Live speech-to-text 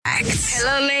Facts.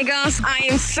 Hello, Lagos. I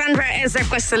am Sandra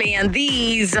Ezekwesili, and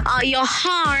these are your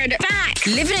hard facts.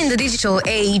 Living in the digital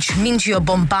age means you're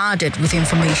bombarded with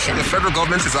information. The federal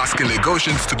government is asking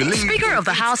Lagosians to believe. Speaker of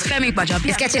the House, Femi Gbajabiamila.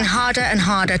 It's getting harder and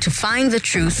harder to find the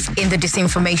truth in the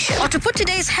disinformation, or to put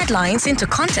today's headlines into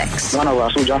context. One of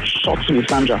our soldiers shot me,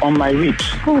 Sandra, on my ribs.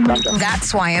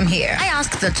 That's why I'm here. I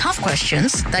ask the tough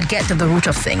questions that get to the root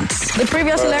of things. The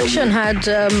previous election had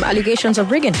allegations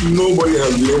of rigging. Nobody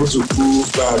has been able to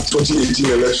prove that 2018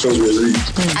 elections were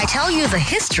rigged. I tell you the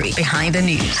history behind the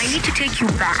news. I need to take you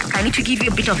back. I need to give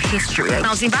you a bit of history.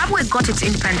 Now, Zimbabwe got its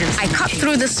independence. I cut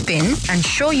through the spin and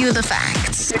show you the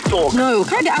facts. No,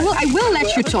 Kayode, I will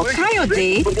let you talk.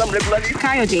 Kayode,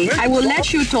 I will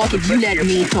let you talk if you let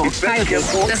me talk.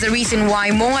 Kayode. That's the reason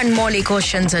why more and more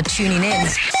Lagosians are tuning in.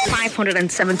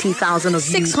 570,000 of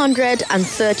you.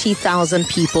 630,000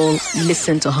 people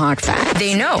listen to Hard Facts.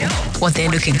 They know what they're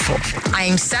looking for. I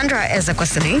am Sandra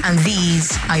Ezekwesili, and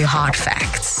these are your hard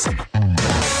facts.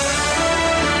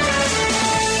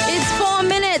 It's 4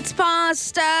 minutes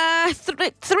past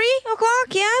 3 o'clock.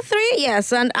 Yeah, 3.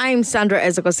 Yes, and I'm Sandra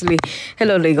Ezekwesili.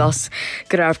 Hello, Lagos.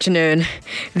 Good afternoon.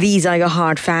 These are your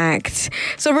hard facts.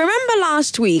 So remember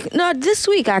this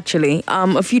week actually,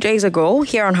 a few days ago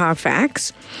here on Hard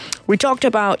Facts, we talked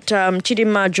about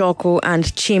Chidinma Ajoku and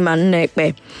Chima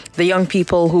Nnekpe, the young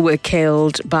people who were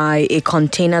killed by a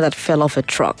container that fell off a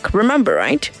truck. Remember,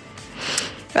 right?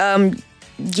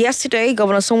 Yesterday,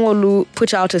 Governor Sanwo-Olu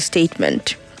put out a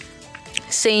statement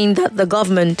saying that the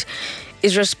government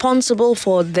is responsible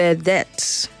for their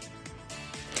deaths.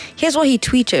 Here's what he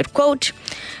tweeted, quote,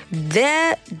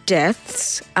 "Their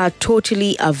deaths are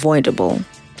totally avoidable,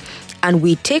 and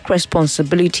we take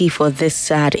responsibility for this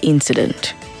sad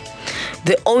incident.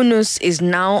 The onus is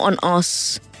now on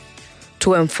us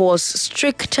to enforce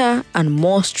stricter and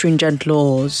more stringent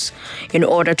laws in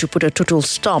order to put a total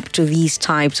stop to these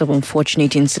types of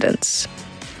unfortunate incidents.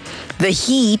 The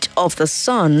heat of the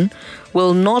sun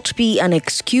will not be an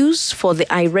excuse for the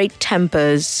irate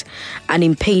tempers and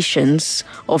impatience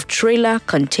of trailer,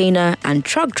 container, and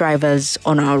truck drivers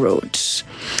on our roads.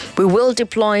 We will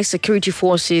deploy security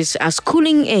forces as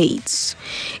cooling aids.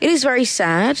 It is very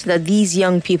sad that these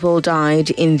young people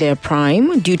died in their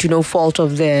prime due to no fault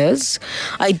of theirs.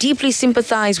 I deeply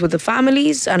sympathize with the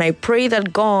families, and I pray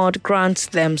that God grants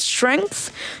them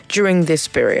strength during this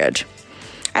period.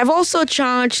 I've also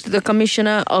charged the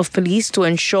Commissioner of Police to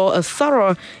ensure a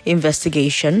thorough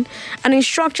investigation and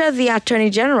instructed the Attorney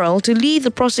General to lead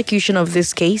the prosecution of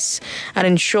this case and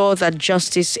ensure that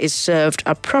justice is served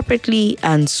appropriately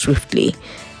and swiftly."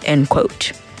 End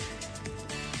quote.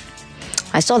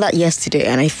 I saw that yesterday,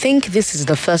 and I think this is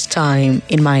the first time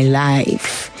in my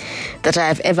life that I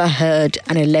have ever heard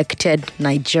an elected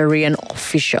Nigerian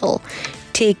official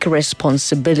take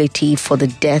responsibility for the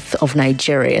death of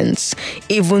Nigerians,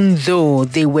 even though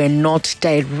they were not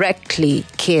directly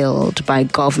killed by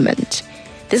government.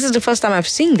 This is the first time I've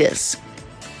seen this.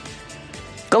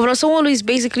 Governor Sanwo-Olu is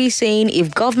basically saying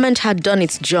if government had done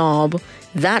its job,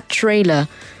 that trailer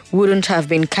wouldn't have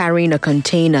been carrying a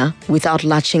container without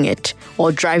latching it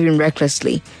or driving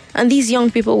recklessly, and these young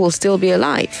people will still be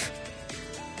alive.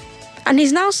 And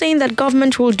he's now saying that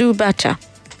government will do better.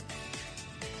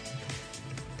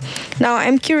 Now,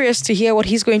 I'm curious to hear what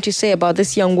he's going to say about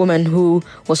this young woman who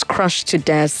was crushed to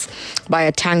death by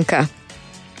a tanker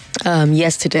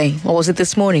yesterday. Or was it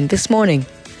this morning? This morning.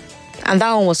 And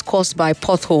that one was caused by a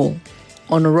pothole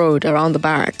on a road around the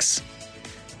barracks.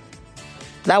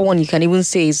 That one you can even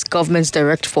say is government's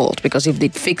direct fault, because if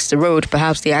they'd fixed the road,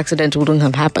 perhaps the accident wouldn't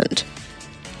have happened.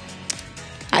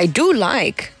 I do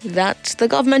like that the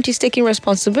government is taking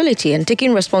responsibility, and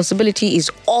taking responsibility is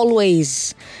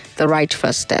always the right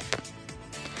first step.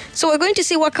 So we're going to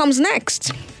see what comes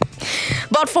next.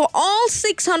 But for all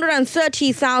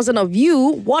 630,000 of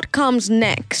you, what comes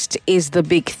next is the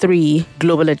Big Three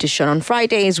Global Edition. On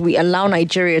Fridays, we allow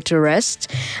Nigeria to rest,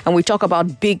 and we talk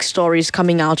about big stories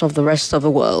coming out of the rest of the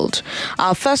world.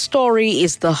 Our first story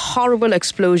is the horrible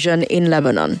explosion in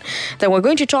Lebanon. Then we're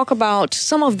going to talk about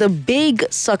some of the big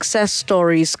success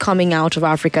stories coming out of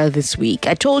Africa this week.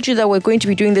 I told you that we're going to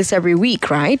be doing this every week,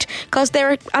 right? Because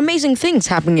there are amazing things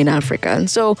happening in Africa. And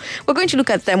so we're going to look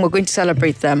at them. We're going to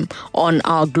celebrate them on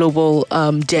our global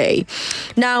day.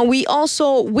 Now, we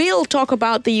also will talk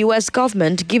about the U.S.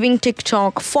 government giving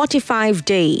TikTok 45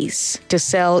 days to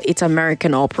sell its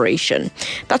American operation.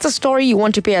 That's a story you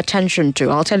want to pay attention to.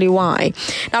 I'll tell you why.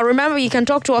 Now, remember, you can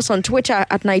talk to us on Twitter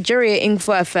at Nigeria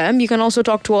Info FM. You can also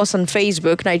talk to us on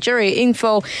Facebook, Nigeria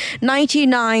Info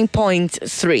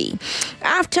 99.3.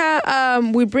 After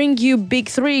we bring you Big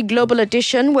Three Global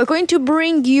Edition, we're going to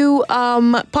bring you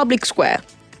Public Square.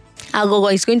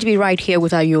 Agogo is going to be right here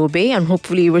with Ayobe and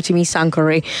hopefully Rotimi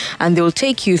Sankore, and they'll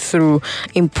take you through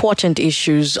important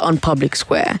issues on Public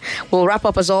Square. We'll wrap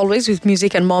up as always with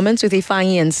music and moments with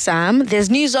Ifeanyi and Sam. There's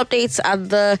news updates at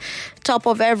the top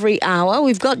of every hour.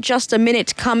 We've got Just a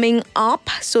Minute coming up,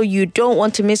 so you don't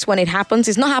want to miss when it happens.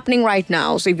 It's not happening right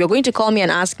now, so if you're going to call me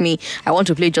and ask me, I want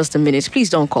to play Just a Minute, please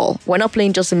don't call. We're not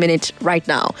playing Just a Minute right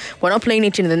now. We're not playing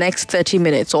it in the next 30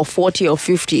 minutes or 40 or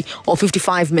 50 or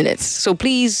 55 minutes. So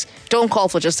please don't call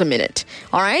for just a minute.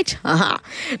 All right? Now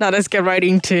let's get right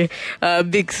into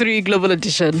Big Three Global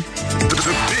Edition.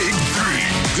 The Big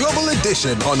Three Global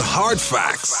Edition on Hard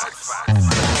Facts.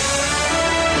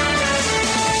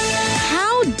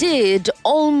 How did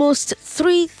almost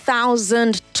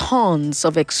 3,000 tons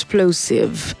of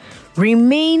explosive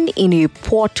remain in a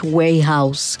port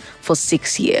warehouse for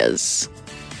 6 years?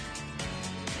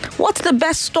 What's the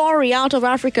best story out of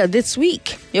Africa this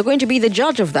week? You're going to be the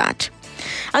judge of that.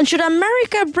 And should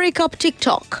America break up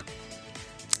TikTok?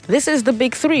 This is the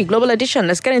Big Three Global Edition.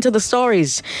 Let's get into the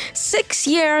stories. 6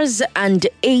 years and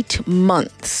 8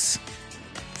 months.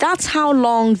 That's how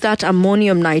long that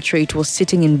ammonium nitrate was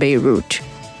sitting in Beirut.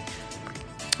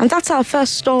 And that's our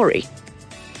first story.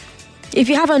 If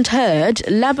you haven't heard,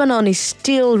 Lebanon is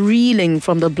still reeling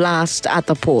from the blast at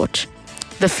the port.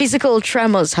 The physical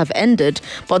tremors have ended,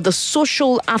 but the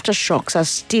social aftershocks are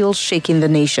still shaking the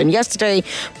nation. Yesterday,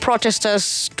 protesters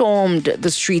stormed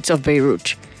the streets of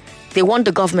Beirut. They want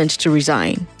the government to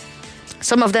resign.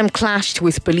 Some of them clashed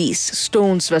with police,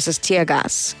 stones versus tear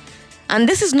gas. And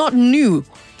this is not new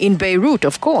in Beirut,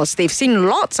 of course. They've seen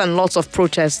lots and lots of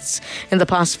protests in the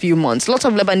past few months. Lots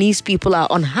of Lebanese people are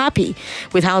unhappy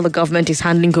with how the government is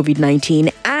handling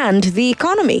COVID-19 and the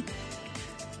economy.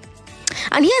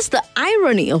 And here's the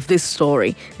irony of this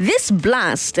story. This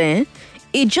blast, it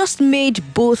just made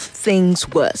both things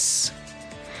worse.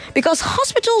 Because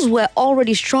hospitals were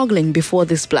already struggling before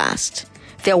this blast.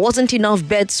 There wasn't enough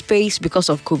bed space because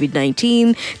of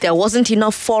COVID-19. There wasn't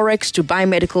enough forex to buy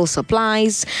medical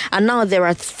supplies. And now there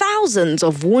are thousands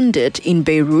of wounded in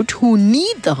Beirut who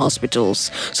need the hospitals.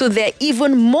 So they're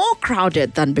even more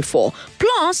crowded than before.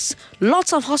 Plus,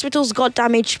 lots of hospitals got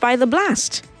damaged by the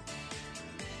blast.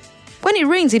 When it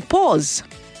rains, it pours.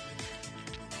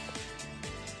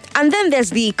 And then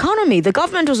there's the economy. The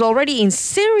government was already in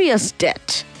serious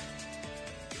debt.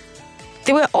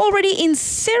 They were already in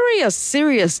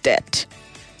serious debt.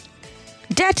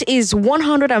 Debt is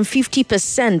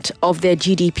 150% of their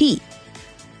GDP.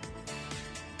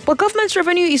 But government's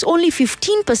revenue is only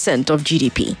 15% of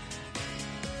GDP.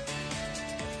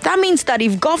 That means that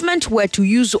if government were to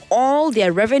use all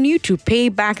their revenue to pay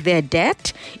back their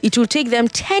debt, it will take them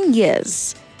 10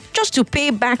 years just to pay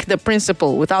back the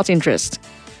principal without interest.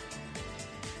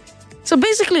 So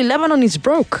basically, Lebanon is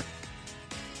broke.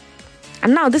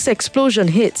 And now this explosion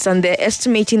hits and they're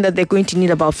estimating that they're going to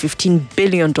need about $15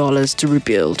 billion to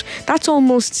rebuild. That's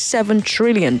almost $7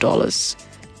 trillion.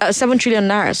 7 trillion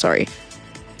naira, sorry.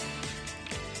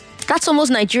 That's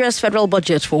almost Nigeria's federal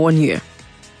budget for 1 year.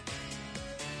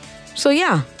 So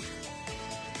yeah,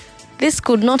 this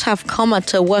could not have come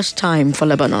at a worse time for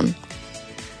Lebanon.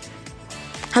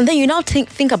 And then you now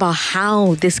think about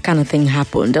how this kind of thing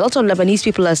happened. A lot of Lebanese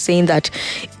people are saying that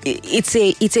it's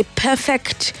a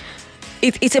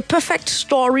perfect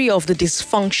story of the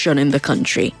dysfunction in the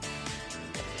country.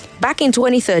 Back in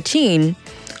 2013,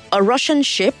 a Russian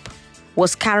ship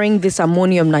was carrying this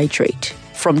ammonium nitrate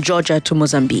from Georgia to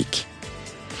Mozambique.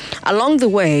 Along the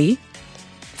way,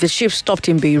 the ship stopped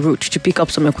in Beirut to pick up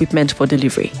some equipment for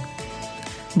delivery.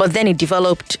 But then it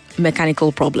developed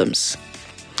mechanical problems.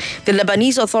 The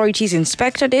Lebanese authorities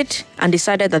inspected it and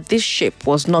decided that this ship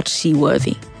was not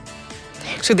seaworthy.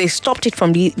 So they stopped it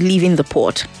from leaving the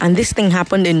port. And this thing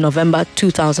happened in November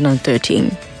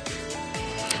 2013.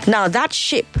 Now that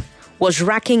ship was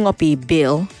racking up a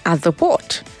bill at the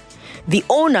port. The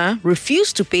owner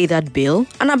refused to pay that bill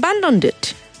and abandoned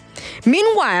it.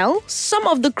 Meanwhile, some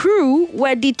of the crew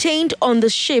were detained on the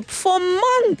ship for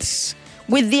months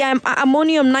with the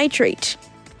ammonium nitrate.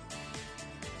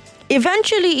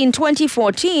 Eventually, in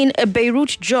 2014, a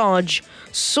Beirut judge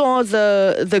saw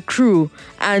the crew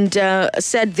and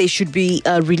said they should be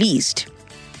released.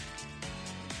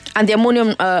 And the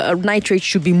ammonium nitrate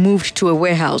should be moved to a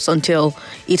warehouse until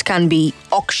it can be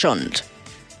auctioned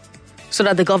so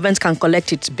that the government can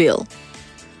collect its bill.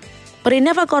 But it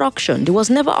never got auctioned. It was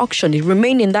never auctioned. It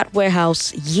remained in that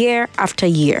warehouse year after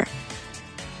year.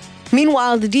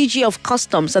 Meanwhile, the DG of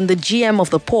Customs and the GM of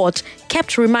the port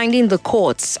kept reminding the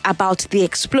courts about the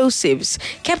explosives,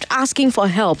 kept asking for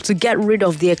help to get rid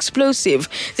of the explosive.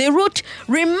 They wrote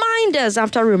reminders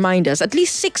after reminders, at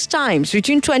least 6 times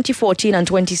between 2014 and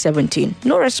 2017.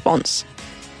 No response.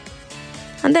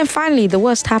 And then finally, the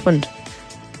worst happened.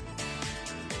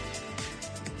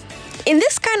 In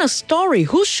this kind of story,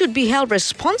 who should be held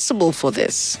responsible for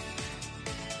this?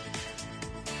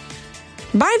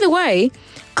 By the way,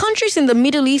 countries in the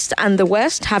Middle East and the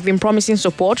West have been promising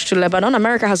support to Lebanon.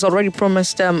 America has already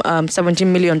promised them $17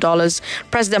 million.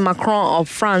 President Macron of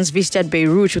France visited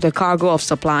Beirut with a cargo of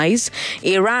supplies.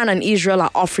 Iran and Israel are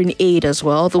offering aid as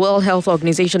well. The World Health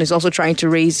Organization is also trying to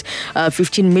raise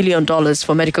 $15 million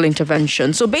for medical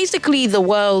intervention. So basically, the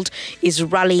world is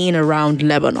rallying around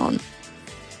Lebanon.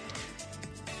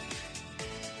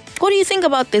 What do you think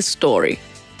about this story?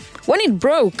 When it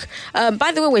broke,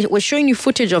 by the way, we're showing you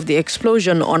footage of the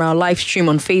explosion on our live stream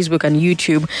on Facebook and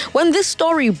YouTube. When this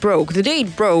story broke, the day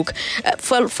it broke,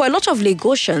 for a lot of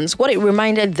Lagosians, what it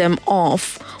reminded them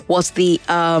of was the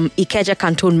Ikeja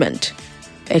cantonment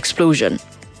explosion.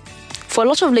 For a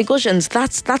lot of Lagosians,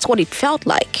 that's what it felt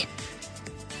like.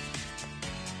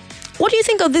 What do you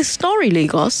think of this story,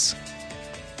 Lagos?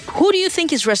 Who do you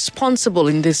think is responsible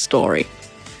in this story?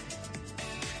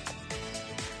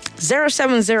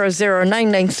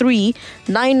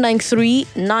 0700-993-993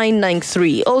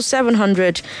 993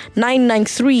 0700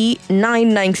 993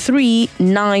 993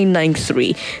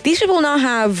 993. These people now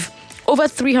have over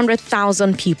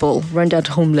 300,000 people rendered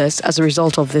homeless as a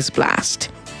result of this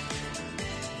blast.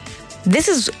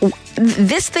 This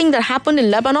thing that happened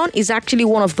in Lebanon is actually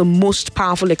one of the most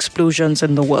powerful explosions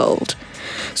in the world.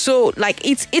 So,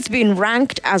 it's been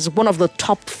ranked as one of the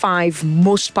top 5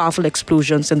 most powerful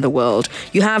explosions in the world.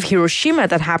 You have Hiroshima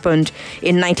that happened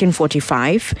in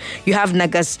 1945. You have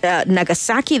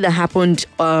Nagasaki that happened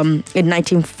in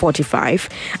 1945.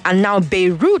 And now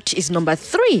Beirut is number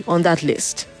 3 on that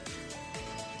list.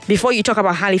 Before you talk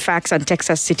about Halifax and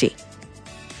Texas City.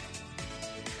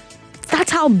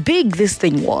 That's how big this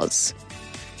thing was.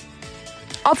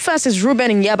 Up first is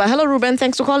Ruben in Yaba. Hello, Ruben.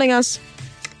 Thanks for calling us.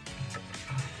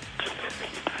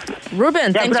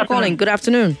 Ruben, thanks for calling. Good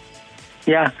afternoon.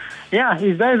 Yeah,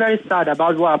 it's very, very sad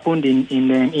about what happened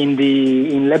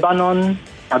in Lebanon.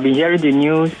 I've been hearing the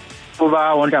news.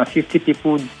 Over 150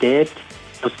 people dead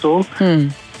or so.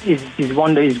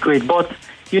 It's great. But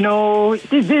this is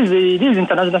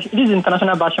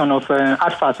international version of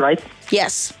ADFAS, right?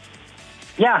 Yes.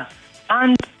 Yeah,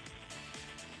 and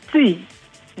see,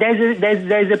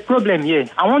 there's a problem here.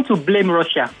 I want to blame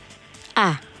Russia.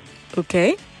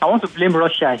 Okay. I want to blame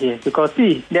Russia here because,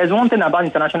 see, there's one thing about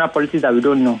international politics that we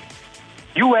don't know.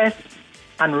 U.S.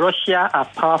 and Russia are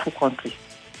powerful countries.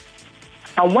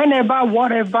 And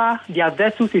whatever their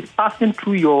vessels is passing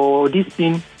through this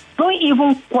thing, don't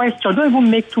even question, don't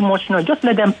even make too much noise. Just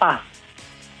let them pass.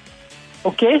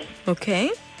 Okay?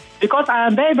 Okay. Because I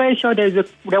am very, very sure there is a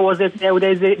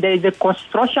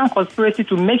construction conspiracy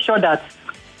to make sure that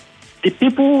the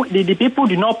people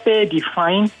do not pay the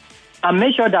fine, and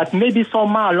make sure that maybe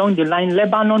somewhere along the line,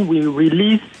 Lebanon will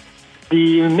release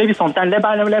maybe sometime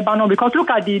Lebanon, because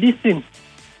look at this thing.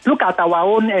 Look at our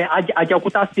own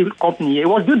Ajaokuta Steel Company. It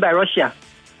was built by Russia.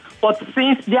 But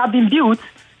since they have been built,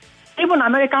 even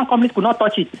American companies could not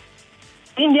touch it.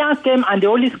 Indians came and they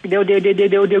only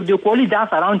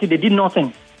dance around it. They did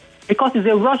nothing. Because it's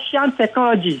a Russian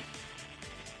technology.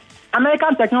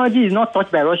 American technology is not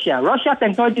touched by Russia. Russian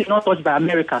technology is not touched by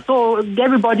America. So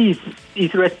everybody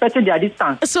is respecting their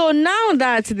distance. So now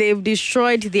that they've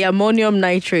destroyed the ammonium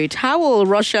nitrate, how will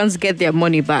Russians get their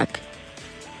money back?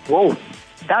 Whoa,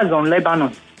 that's on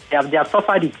Lebanon. They have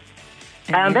suffered it.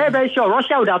 I am very, very sure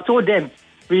Russia would have told them,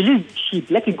 release the ship,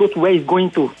 let it go to where it's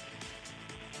going to.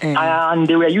 And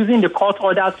they were using the court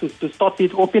order to stop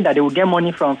it, hoping that they would get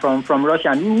money from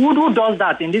Russia. And who does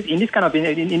that in this kind of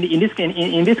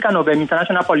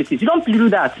international politics? You don't do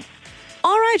that.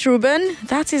 All right, Ruben,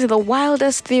 that is the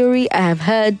wildest theory I have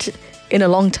heard in a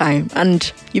long time,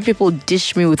 and you people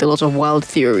dish me with a lot of wild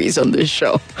theories on this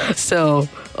show. So,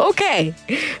 okay.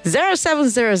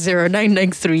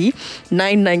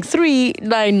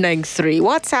 0700-993-993-993.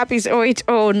 WhatsApp is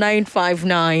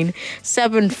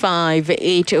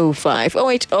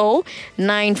 080-959-75805.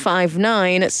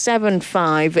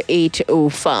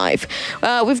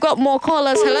 080-959-75805. We've got more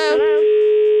callers. Hello.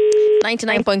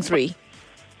 99.3.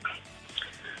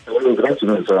 Hello, good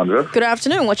afternoon, Sandra. Good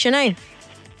afternoon. What's your name?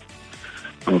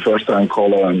 I'm a first-time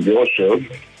caller on your show.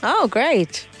 Oh,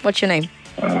 great. What's your name?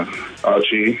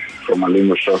 Archie from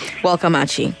Alimusha. Welcome,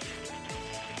 Archie.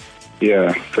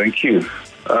 Yeah, thank you.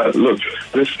 Look,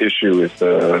 this issue is,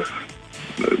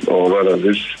 or rather,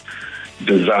 this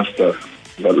disaster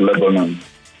that Lebanon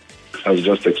has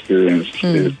just experienced,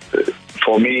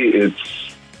 for me,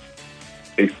 it's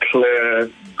a clear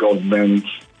government.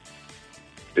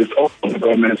 It's all the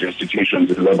government institutions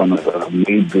in Lebanon that have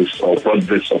made this or brought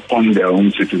this upon their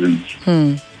own citizens.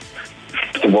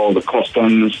 First of all, the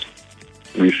customs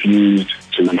refused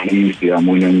to release the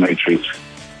ammonium nitrate.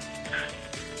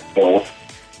 Or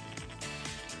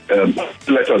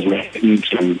letters were written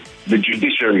to the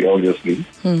judiciary, obviously,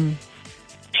 to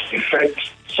effect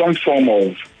some form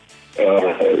of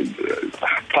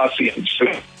passage.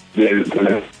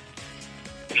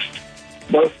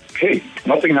 But hey,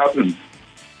 nothing happened.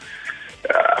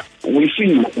 We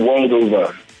see world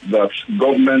over that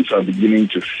governments are beginning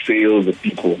to fail the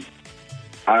people.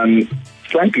 And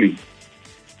frankly,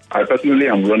 I personally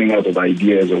am running out of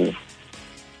ideas of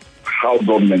how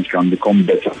government can become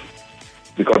better.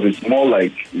 Because it's more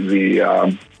like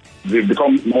they've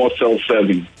become more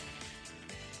self-serving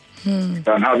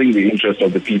than having the interest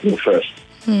of the people first.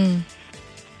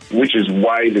 Which is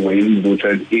why they were even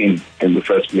voted in the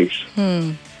first place.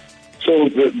 So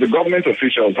the government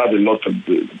officials had a lot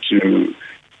to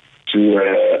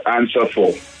answer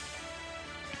for.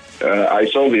 I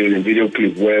saw the video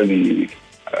clip where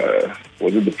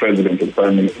was it the president or the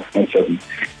prime minister,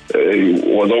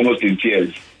 was almost in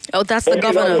tears. Oh, that's the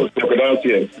governor.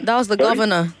 That was the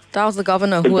governor. That was the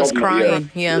governor who was crying.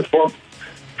 Yeah.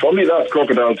 For me, that's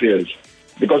crocodile tears,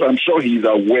 because I'm sure he's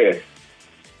aware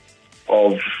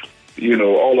of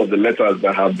all of the letters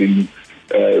that have been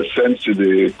sent to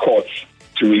the courts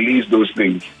to release those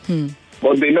things.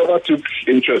 But they never took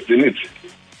interest in it.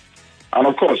 And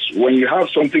of course, when you have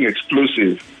something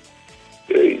explosive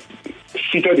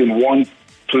seated in one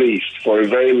place for a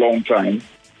very long time,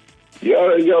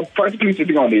 you're practically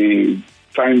sitting on a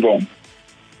time bomb,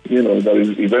 that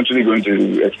is eventually going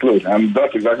to explode. And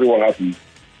that's exactly what happened.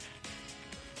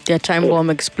 Their time bomb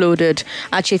exploded.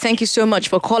 Actually, thank you so much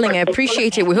for calling. I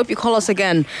appreciate it. We hope you call us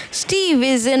again. Steve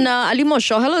is in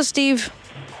Alimosho. Hello, Steve.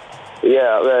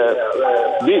 Yeah,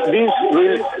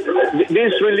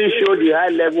 this really showed the high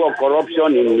level of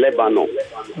corruption in Lebanon.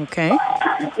 Okay.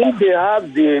 If they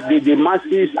have the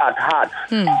masses at heart,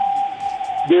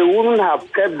 they wouldn't have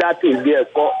kept that in there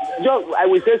for just, I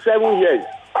would say, 7 years.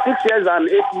 6 years and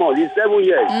 8 months. It's 7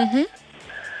 years.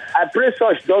 I pray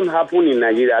such don't happen in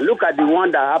Nigeria. Look at the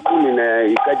one that happened in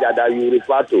Ikeja that you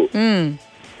refer to.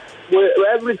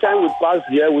 Every time we pass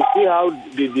here, we see how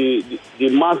the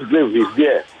mass grave is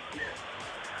there.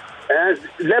 And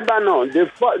Lebanon,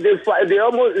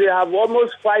 they have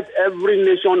almost fight every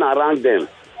nation around them,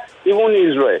 even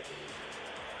Israel.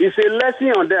 It's a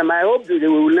lesson on them. I hope they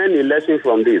will learn a lesson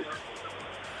from this.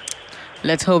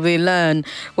 Let's hope they learn.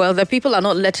 Well, the people are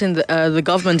not letting the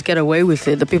government get away with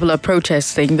it. The people are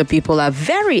protesting. The people are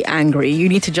very angry. You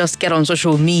need to just get on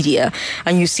social media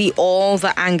and you see all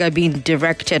the anger being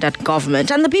directed at government.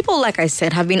 And the people, like I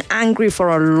said, have been angry for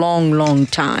a long, long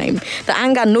time. The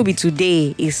anger no be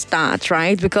today is start,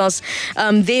 right? Because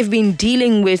they've been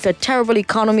dealing with a terrible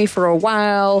economy for a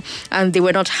while and they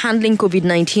were not handling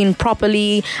COVID-19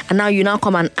 properly. And now you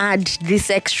come and add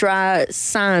this extra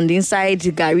sand inside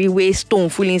the Gary waste. Stone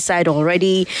full inside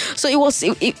already. So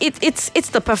it's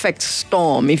the perfect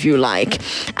storm, if you like.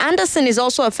 Anderson is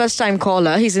also a first-time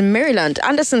caller. He's in Maryland.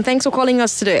 Anderson, thanks for calling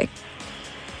us today.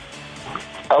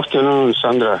 Afternoon,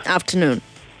 Sandra. Afternoon.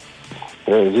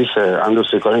 This is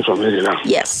Anderson calling from Maryland.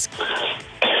 Yes.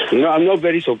 I'm not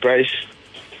very surprised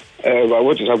by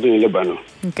what is happening in Lebanon.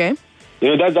 Okay.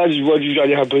 That is what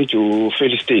usually happens to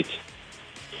failed states.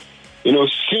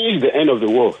 Since the end of the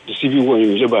war, the civil war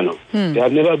in Lebanon, there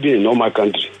have never been a normal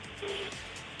country.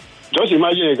 Just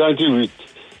imagine a country with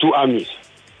two armies.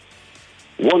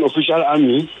 One official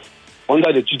army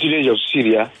under the tutelage of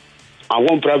Syria and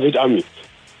one private army,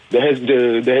 the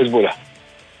Hezbollah.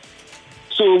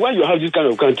 So when you have this kind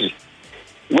of country,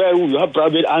 where you have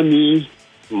private army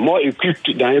more equipped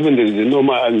than even the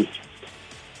normal army,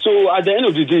 so at the end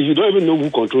of the day, you don't even know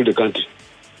who controls the country.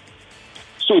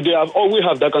 So they have always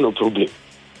have that kind of problem.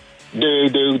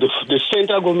 The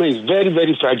central government is very,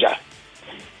 very fragile.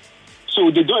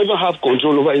 So they don't even have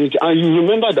control over anything. And you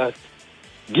remember that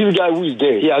this guy who is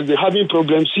there, he has been having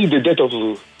problems since the death of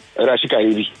Rashid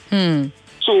Karimi.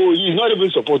 So he's not even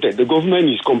supported. The government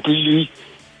is completely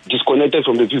disconnected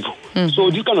from the people.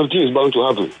 So this kind of thing is bound to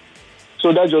happen.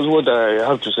 So that's just what I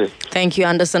have to say. Thank you,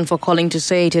 Anderson, for calling to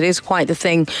say it. It is quite the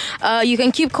thing. You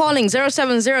can keep calling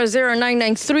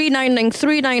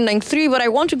 0700-993-993-993, but I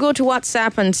want to go to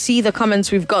WhatsApp and see the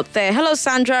comments we've got there. Hello,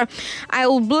 Sandra. I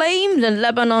will blame the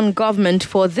Lebanon government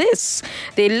for this.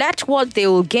 They let what they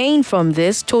will gain from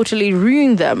this totally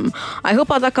ruin them. I hope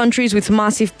other countries with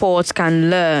massive ports can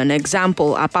learn.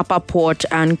 Example, Apapa Port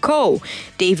and Co.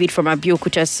 David from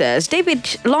Abeokuta says,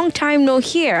 David, long time no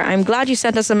hear. I'm glad you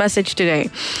sent us a message today.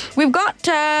 We've got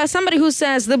somebody who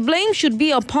says the blame should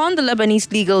be upon the Lebanese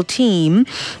legal team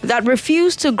that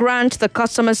refused to grant the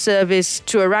customer service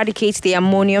to eradicate the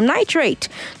ammonium nitrate.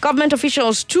 Government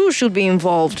officials too should be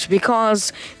involved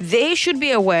because they should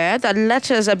be aware that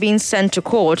letters are being sent to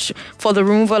court for the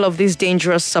removal of this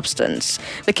dangerous substance.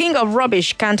 The king of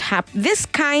rubbish can't happen. This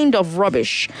kind of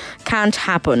rubbish can't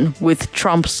happen with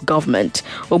Trump's government.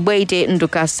 Obede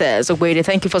Nduka says. Obede,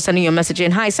 thank you for sending your message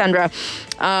in. Hi, Sandra.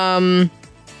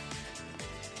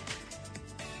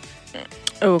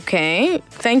 Okay,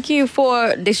 thank you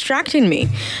for distracting me.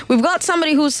 We've got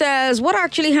somebody who says what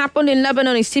actually happened in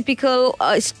Lebanon is typical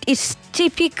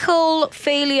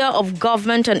failure of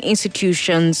government and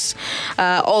institutions,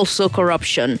 also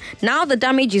corruption. Now the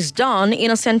damage is done,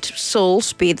 innocent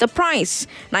souls pay the price.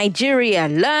 Nigeria,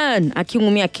 learn.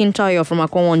 Akinwumi Akintayo from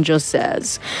Akwonjo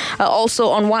says. Also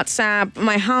on WhatsApp,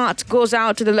 my heart goes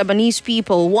out to the Lebanese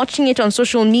people. Watching it on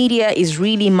social media is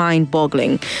really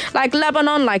mind-boggling. Like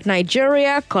Lebanon, like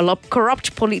Nigeria,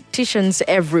 corrupt politicians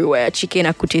everywhere, Chike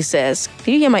Nakute says.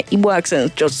 Did you hear my Igbo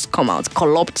accent just come out?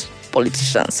 Corrupt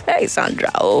politicians. Hey,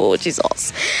 Sandra. Oh,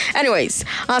 Jesus. Anyways,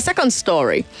 our second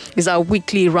story is our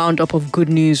weekly roundup of good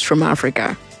news from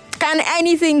Africa. Can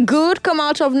anything good come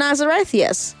out of Nazareth?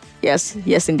 Yes.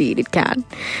 Yes, indeed, it can.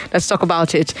 Let's talk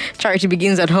about it. Charity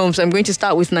begins at home, so I'm going to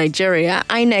start with Nigeria.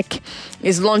 INEC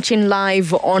is launching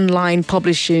live online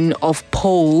publishing of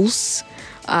polls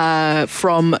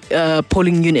from a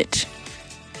polling unit.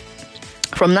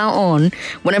 From now on,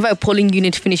 whenever a polling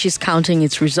unit finishes counting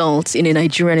its results in a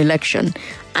Nigerian election,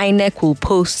 INEC will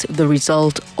post the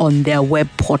result on their web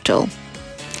portal.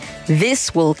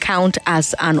 This will count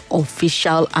as an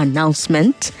official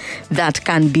announcement that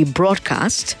can be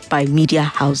broadcast by media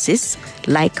houses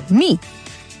like me.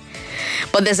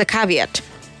 But there's a caveat.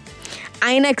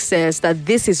 INEC says that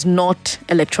this is not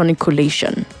electronic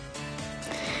collation.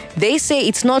 They say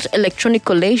it's not electronic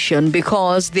collation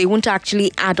because they won't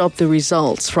actually add up the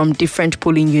results from different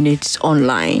polling units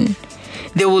online.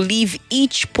 They will leave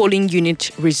each polling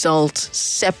unit result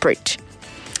separate.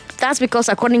 That's because,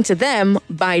 according to them,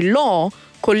 by law,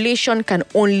 collation can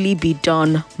only be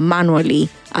done manually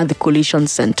at the collation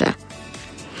center.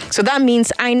 So that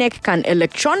means INEC can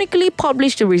electronically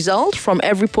publish the result from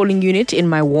every polling unit in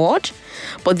my ward,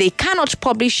 but they cannot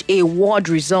publish a ward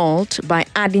result by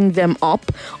adding them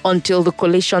up until the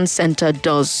collation center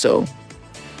does so.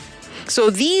 So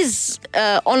these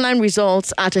online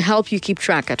results are to help you keep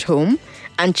track at home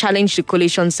and challenge the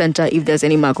collation center if there's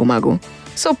any mago-mago.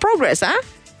 So progress, huh?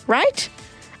 Right?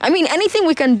 I mean, anything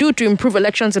we can do to improve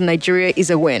elections in Nigeria is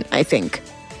a win, I think.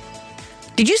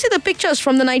 Did you see the pictures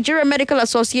from the Nigeria Medical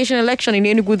Association election in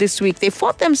Enugu this week? They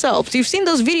fought themselves. You've seen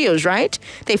those videos, right?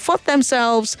 They fought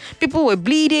themselves. People were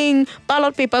bleeding.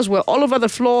 Ballot papers were all over the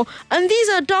floor. And these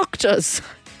are doctors.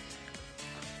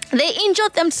 They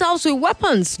injured themselves with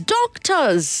weapons.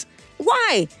 Doctors.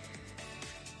 Why?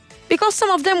 Because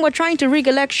some of them were trying to rig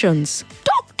elections.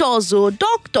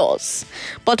 Doctors.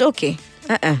 But okay.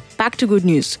 Back to good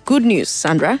news. Good news,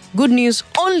 Sandra. Good news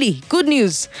only. Good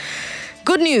news.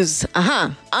 Good news.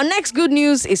 Our next good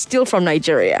news is still from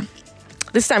Nigeria.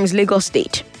 This time is Lagos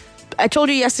State. I told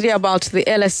you yesterday about the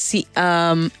LSETF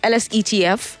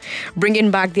bringing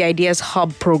back the Ideas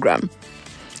Hub program.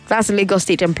 That's the Lagos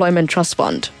State Employment Trust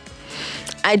Fund.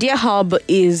 Idea Hub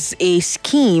is a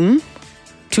scheme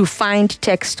to find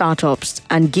tech startups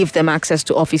and give them access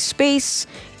to office space,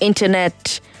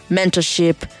 internet,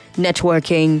 mentorship,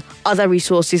 networking, other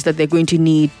resources that they're going to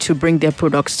need to bring their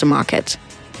products to market.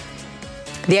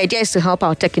 The idea is to help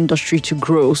our tech industry to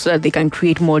grow so that they can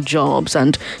create more jobs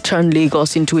and turn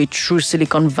Lagos into a true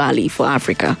Silicon Valley for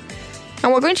Africa.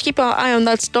 And we're going to keep our eye on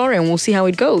that story and we'll see how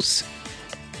it goes.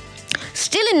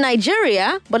 Still in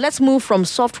Nigeria, but let's move from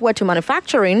software to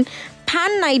manufacturing.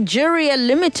 Pan Nigeria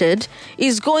Limited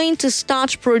is going to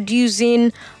start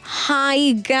producing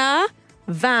Higer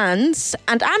vans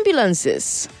and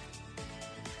ambulances.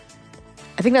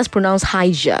 I think that's pronounced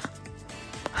Higer.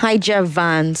 hijack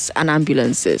vans and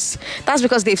ambulances. That's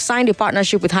because they've signed a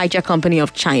partnership with Hijack Company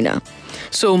of China.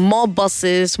 So more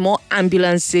buses, more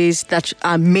ambulances that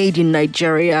are made in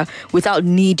Nigeria without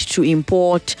need to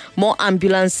import, more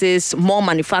ambulances, more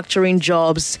manufacturing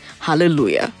jobs.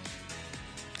 Hallelujah.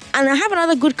 And I have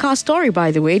another good car story,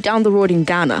 by the way, down the road in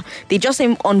Ghana. They just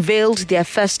unveiled their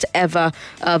first ever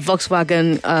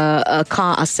Volkswagen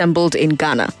car assembled in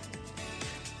Ghana.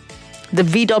 The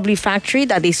VW factory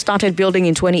that they started building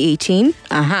in 2018,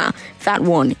 that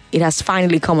one, it has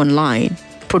finally come online.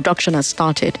 Production has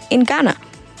started in Ghana.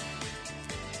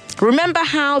 Remember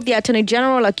how the Attorney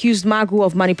General accused Magu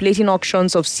of manipulating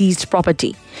auctions of seized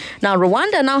property? Now,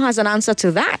 Rwanda now has an answer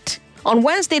to that. On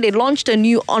Wednesday, they launched a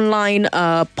new online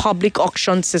public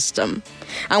auction system.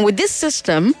 And with this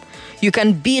system, you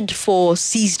can bid for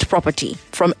seized property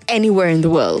from anywhere in the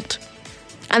world.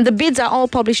 And the bids are all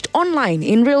published online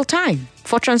in real time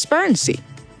for transparency.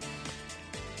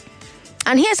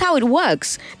 And here's how it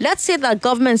works. Let's say that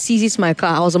government seizes my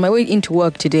car. I was on my way into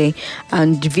work today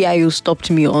and VIO stopped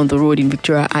me on the road in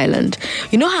Victoria Island.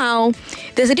 You know how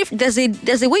there's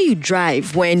a way you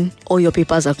drive when all your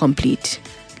papers are complete.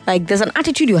 Like there's an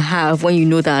attitude you have when you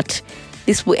know that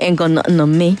this ain't got nothing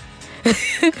on me.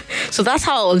 So that's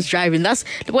how I was driving. That's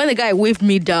when the guy waved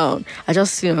me down. I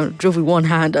just, drove with one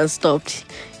hand and stopped.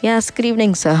 Yes, good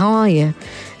evening, sir. How are you?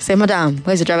 Say, madam,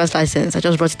 where's your driver's license? I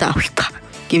just brought it out.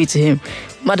 Give it to him.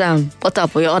 Madam, what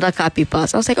up for your other car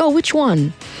papers? I was like, oh, which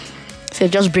one? He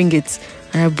said, just bring it.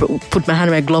 And I put my hand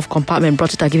in my glove compartment,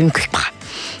 brought it, I gave him quick.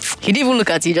 He didn't even look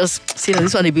at it. He just said,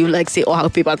 this one, he'd be like, say, oh, how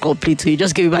paper complete. So he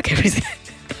just gave me back everything.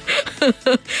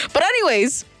 But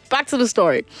anyways, back to the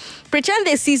story. Pretend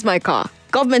they seize my car.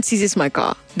 Government seizes my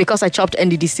car because I chopped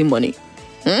NDDC money.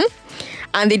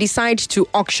 And they decide to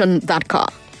auction that car.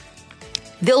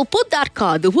 They'll put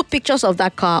pictures of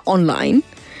that car online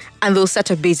and they'll set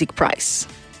a basic price.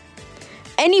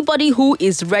 Anybody who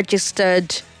is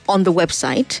registered on the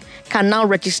website can now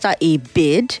register a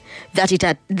bid that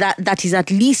is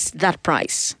at least that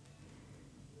price.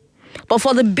 But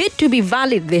for the bid to be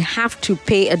valid, they have to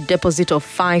pay a deposit of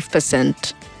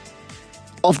 5%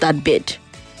 of that bid.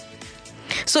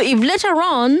 So if later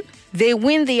on they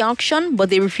win the auction, but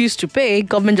they refuse to pay,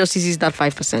 government just seizes that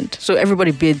 5%. So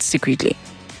everybody bids secretly.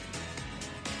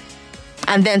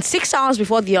 And then 6 hours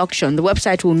before the auction, the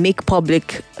website will make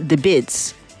public the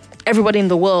bids. Everybody in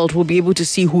the world will be able to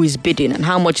see who is bidding and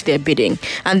how much they're bidding.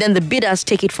 And then the bidders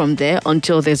take it from there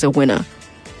until there's a winner.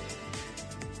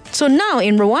 So now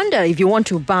in Rwanda, if you want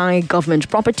to buy government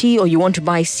property or you want to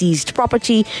buy seized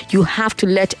property, you have to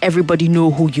let everybody know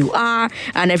who you are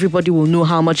and everybody will know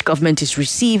how much government is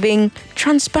receiving.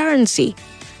 Transparency.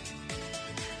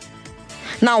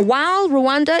 Now, while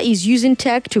Rwanda is using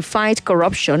tech to fight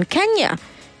corruption, Kenya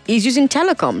is using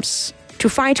telecoms to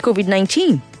fight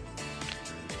COVID-19.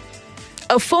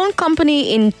 A phone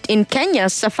company in Kenya,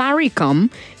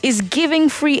 Safaricom, is giving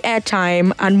free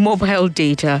airtime and mobile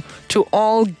data to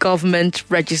all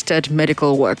government-registered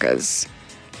medical workers.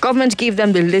 Government gave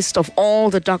them the list of all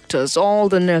the doctors, all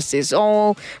the nurses,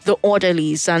 all the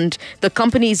orderlies, and the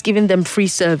company is giving them free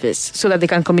service so that they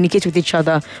can communicate with each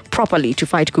other properly to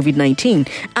fight COVID-19.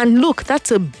 And look,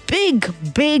 that's a big,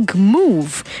 big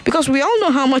move because we all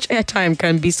know how much airtime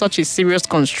can be such a serious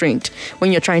constraint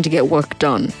when you're trying to get work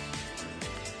done.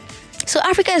 So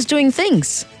Africa is doing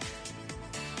things.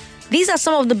 These are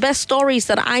some of the best stories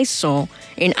that I saw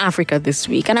in Africa this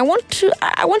week. And I want to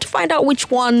find out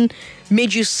which one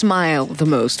made you smile the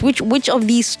most. Which of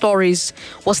these stories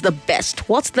was the best?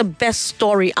 What's the best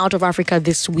story out of Africa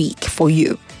this week for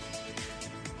you?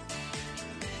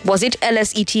 Was it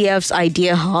LSETF's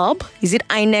Idea Hub? Is it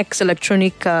INEC's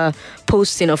electronic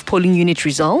posting of polling unit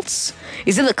results?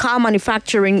 Is it the car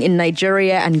manufacturing in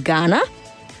Nigeria and Ghana?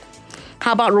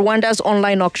 How about Rwanda's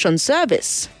online auction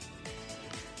service?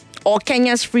 Or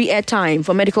Kenya's free airtime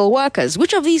for medical workers?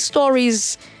 Which of these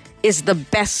stories is the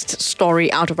best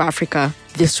story out of Africa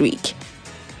this week?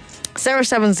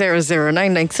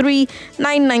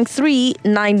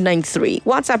 0700-993-993-993.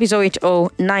 WhatsApp is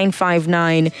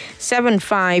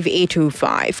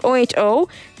 080-959-75825.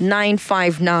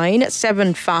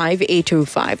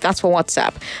 080-959-75825. That's for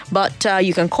WhatsApp. But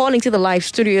you can call into the live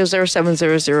studio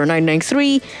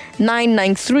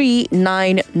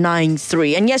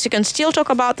 0700-993-993-993. And yes, you can still talk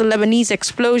about the Lebanese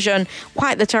explosion.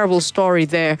 Quite the terrible story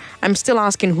there. I'm still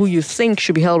asking who you think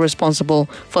should be held responsible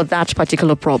for that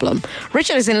particular problem.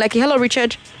 Richard is in Lekki. Hello,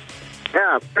 Richard.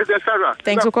 Yeah, President Sarah.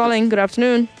 Thanks for calling. Good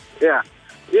afternoon. Yeah.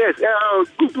 Yes,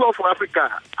 good luck for Africa.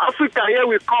 Africa, here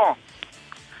we come.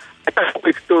 I can't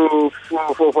wait for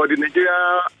the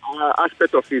Nigeria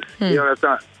aspect of it. You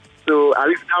understand? So at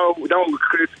least that will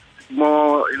create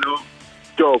more,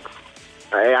 jobs.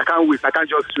 I can't wait. I can't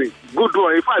just wait. Good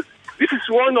one. In fact, this is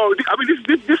one of.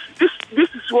 This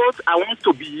is what I want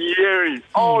to be hearing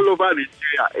all over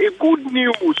Nigeria. A good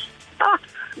news.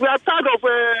 We are tired of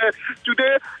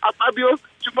today Akpabio,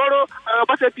 tomorrow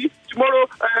Basetti, tomorrow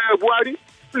Buhari.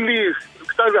 Please,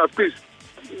 Sandra, please.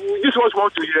 This is what we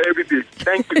want to hear every day.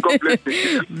 Thank you. God bless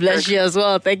you. Bless you as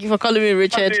well. Thank you for calling me,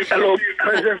 Richard. Hello,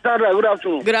 President Sandra. Good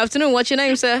afternoon. Good afternoon. What's your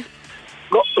name, sir?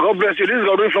 God bless you. This is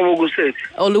Godwin from Ogun State.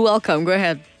 Olu, welcome. Go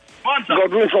ahead.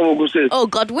 Godwin from Ogun State. Oh,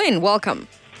 Godwin, welcome.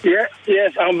 Yeah,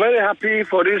 yes, I'm very happy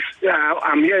for this.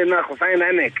 I'm here now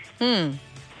concerning INEC.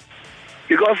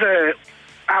 Because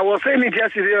I was saying it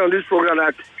yesterday on this program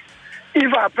that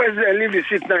if our president leaves the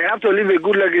seat now, he have to leave a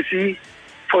good legacy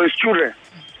for his children.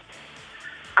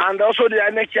 And also the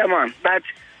INEC chairman, that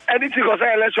anything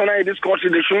concerning election in this country,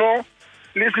 they should not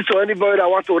listen to anybody that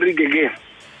wants to rig again.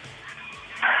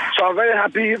 So I'm very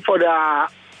happy for their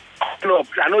club.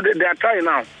 I know they are trying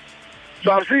now.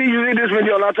 So I'm still using this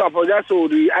video now to apologize to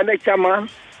the INEC chairman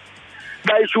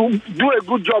that he should do a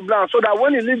good job now so that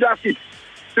when he leaves that seat,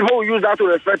 people will use that to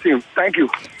respect him. Thank you.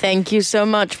 Thank you so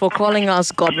much for calling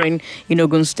us, Godwin, in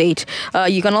Ogun State.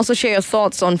 You can also share your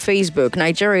thoughts on Facebook,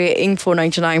 Nigeria Info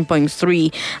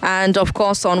 99.3. And of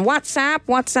course on WhatsApp.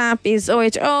 WhatsApp is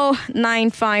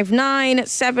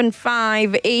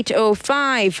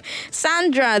 080-959-75805.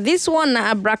 Sandra, this one,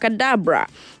 abracadabra.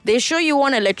 They show you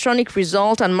one electronic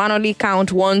result and manually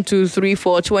count 1, 2, 3,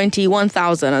 4, 20,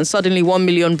 1,000 and suddenly 1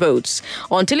 million votes.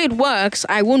 Until it works,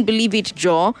 I won't believe it,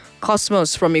 Joe.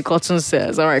 Cosmos from Ikoton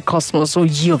says. All right, Cosmos, oh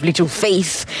ye of little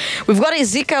faith. We've got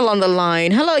Ezekiel on the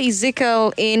line. Hello,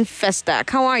 Ezekiel in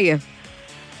Festac. How are you?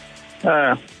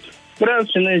 Good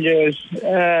afternoon, Joyce.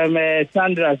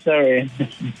 Sandra, sorry.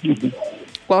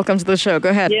 Welcome to the show. Go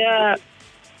ahead. Yeah,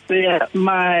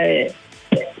 my...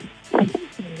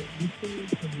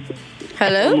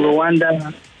 Hello?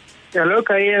 Rwanda. Hello,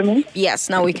 can you hear me? Yes,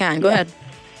 now we can. Go ahead.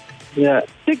 Yeah.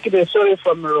 Take the story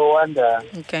from Rwanda.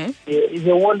 Okay. It's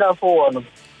a wonderful one.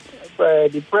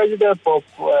 The president for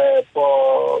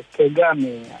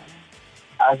Kagame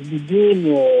has been doing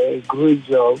a great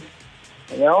job.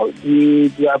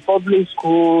 Their public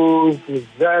schools is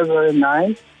very, very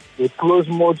nice. They close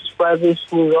most private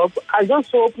schools up. I just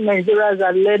hope Nigerians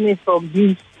are learning from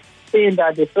this thing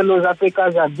that the fellow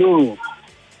Africans are doing.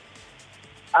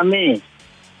 I mean,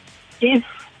 if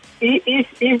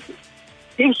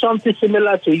something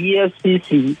similar to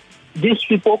EFCC, these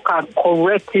people can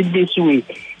correct it this way,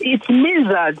 it means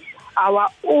that our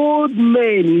old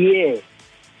men here,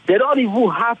 they don't even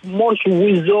have much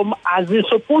wisdom as they're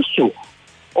supposed to.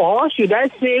 Or should I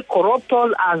say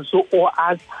corruptors as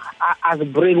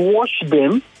brainwash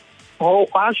them? Or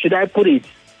how should I put it?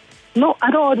 No,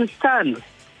 I don't understand.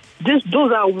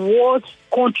 Those are what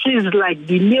countries like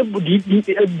the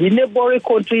neighboring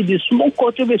country, the small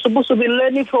country, they're supposed to be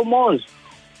learning from us.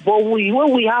 But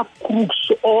when we have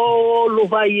crooks all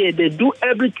over here, they do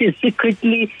everything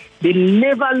secretly. They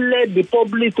never let the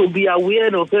public to be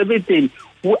aware of everything.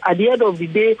 At the end of the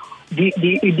day, we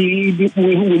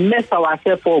mess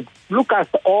ourselves up. Look at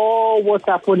all what's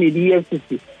happened in the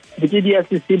EFCC, between the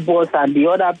EFCC boss and the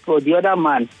other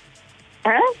man.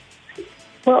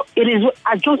 Well, it is.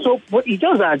 I just hope, but it's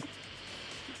just that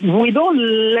we don't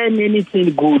learn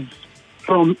anything good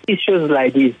from issues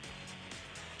like this.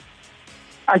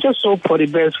 I just hope for the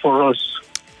best for us.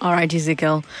 All right,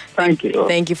 Ezekiel. Thank you.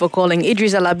 Thank you for calling.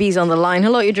 Idris Alabi is on the line.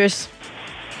 Hello, Idris.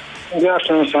 Good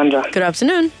afternoon, Sandra. Good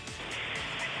afternoon.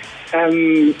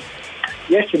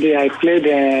 Yesterday I played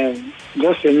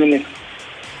just a minute,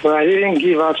 but I didn't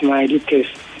give out my details.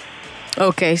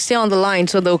 Okay, stay on the line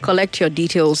so they'll collect your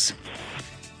details.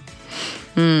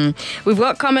 We've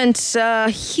got comments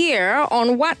here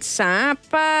on WhatsApp.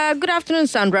 Good afternoon,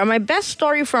 Sandra. My best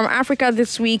story from Africa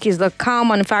this week is the car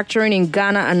manufacturing in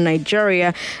Ghana and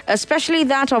Nigeria, especially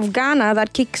that of Ghana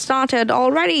that kick-started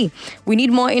already. We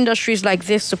need more industries like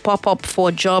this to pop up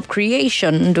for job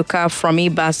creation, Nduka from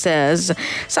Iba says.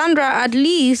 Sandra, at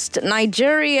least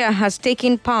Nigeria has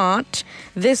taken part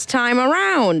this time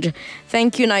around.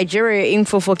 Thank you, Nigeria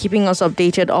Info, for keeping us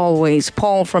updated always.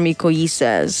 Paul from Ikoyi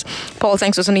says. Paul,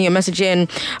 thanks for sending your message in.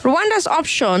 Rwanda's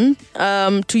option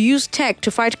to use tech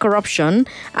to fight corruption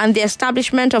and the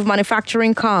establishment of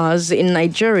manufacturing cars in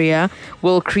Nigeria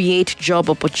will create job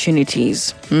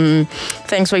opportunities.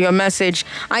 Thanks for your message.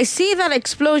 I see that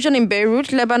explosion in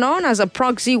Beirut, Lebanon, as a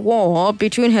proxy war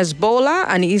between Hezbollah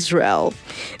and Israel.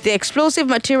 The explosive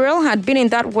material had been in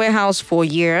that warehouse for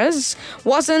years.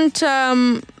 Wasn't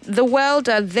the world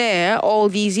are there all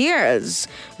these years.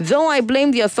 Though I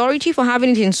blame the authority for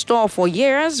having it in store for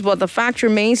years, but the fact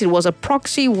remains it was a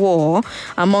proxy war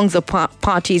among the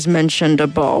parties mentioned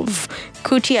above.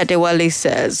 Kuti Adewale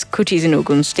says. Kuti is in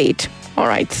Ogun State. All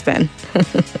right, then.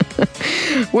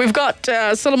 We've got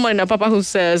Solomon Apapa who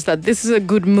says that this is a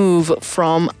good move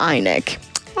from INEC.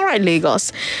 All right,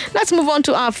 Lagos. Let's move on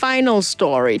to our final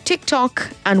story. TikTok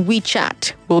and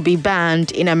WeChat will be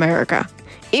banned in America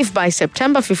if by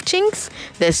September 15th,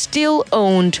 they're still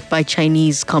owned by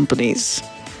Chinese companies.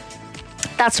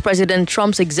 That's President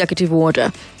Trump's executive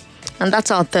order. And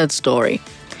that's our third story.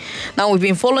 Now, we've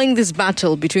been following this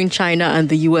battle between China and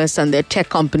the US and their tech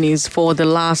companies for the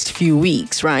last few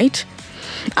weeks, right?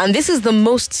 And this is the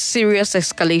most serious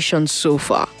escalation so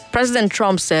far. President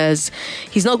Trump says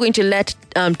he's not going to let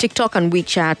TikTok and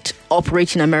WeChat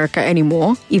operate in America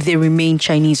anymore if they remain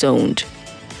Chinese-owned.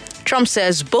 Trump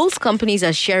says both companies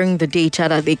are sharing the data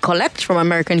that they collect from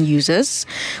American users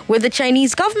with the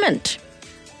Chinese government.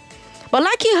 But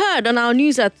like you heard on our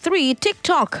news at 3,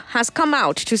 TikTok has come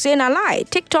out to say a lie.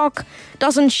 TikTok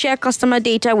doesn't share customer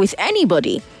data with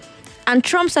anybody. And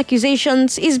Trump's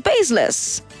accusations is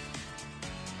baseless.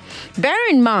 Bear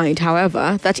in mind,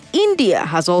 however, that India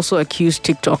has also accused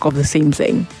TikTok of the same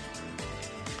thing.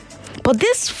 But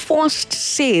this forced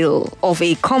sale of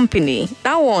a company,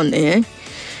 that one,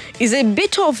 is a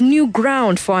bit of new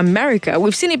ground for America.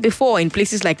 We've seen it before in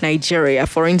places like Nigeria,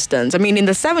 for instance. I mean, in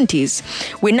the 70s,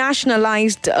 we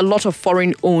nationalized a lot of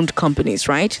foreign-owned companies,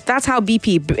 right? That's how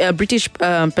BP, British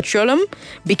Petroleum,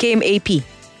 became AP,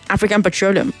 African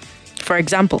Petroleum, for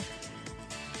example.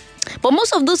 But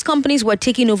most of those companies were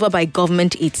taken over by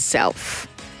government itself.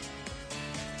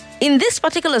 In this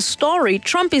particular story,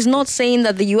 Trump is not saying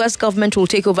that the US government will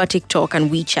take over TikTok and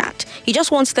WeChat. He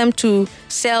just wants them to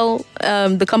sell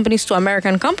the companies to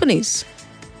American companies.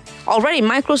 Already,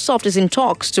 Microsoft is in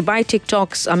talks to buy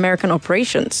TikTok's American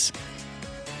operations.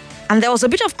 And there was a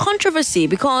bit of controversy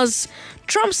because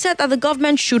Trump said that the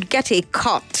government should get a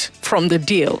cut from the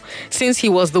deal since he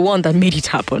was the one that made it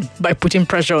happen by putting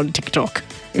pressure on TikTok.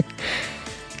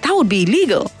 That would be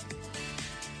illegal.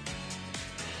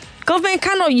 Government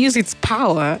cannot use its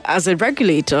power as a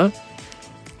regulator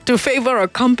to favor a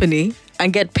company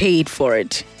and get paid for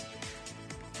it.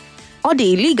 Or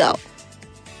the illegal.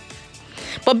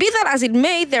 But be that as it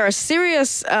may, there are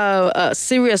serious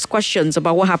questions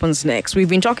about what happens next. We've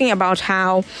been talking about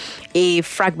how a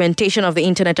fragmentation of the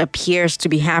internet appears to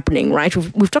be happening, right?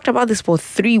 We've talked about this for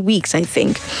 3 weeks, I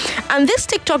think. And this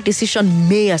TikTok decision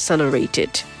may accelerate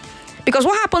it. Because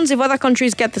what happens if other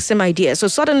countries get the same idea? So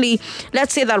suddenly,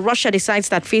 let's say that Russia decides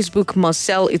that Facebook must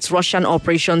sell its Russian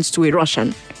operations to a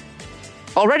Russian.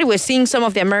 Already we're seeing some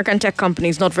of the American tech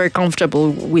companies not very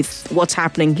comfortable with what's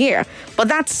happening here. But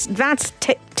that's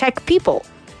tech people.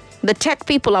 The tech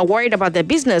people are worried about their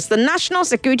business. The national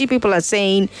security people are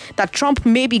saying that Trump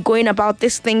may be going about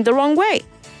this thing the wrong way.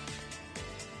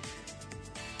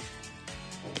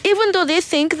 Even though they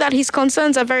think that his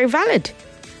concerns are very valid.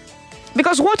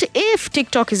 Because what if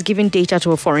TikTok is giving data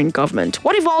to a foreign government?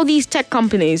 What if all these tech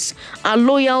companies are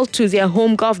loyal to their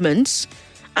home governments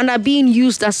and are being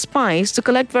used as spies to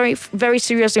collect very, very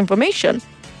serious information?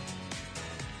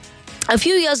 A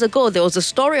few years ago, there was a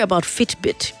story about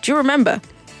Fitbit. Do you remember?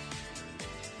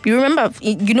 You remember,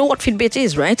 you know what Fitbit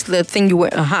is, right? The thing you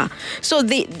wear. So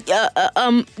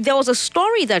there was a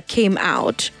story that came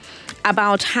out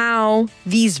about how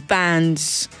these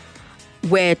bands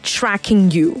were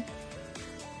tracking you.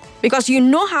 Because you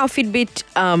know how Fitbit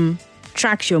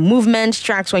tracks your movement,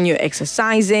 tracks when you're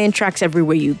exercising, tracks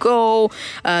everywhere you go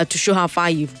to show how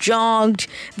far you've jogged.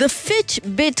 The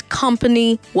Fitbit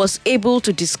company was able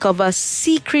to discover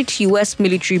secret US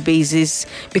military bases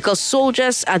because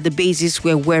soldiers at the bases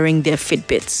were wearing their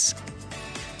Fitbits.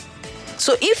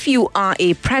 So if you are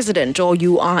a president or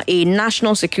you are a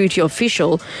national security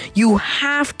official, you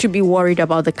have to be worried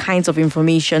about the kinds of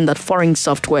information that foreign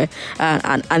software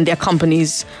and their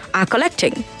companies are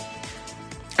collecting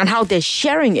and how they're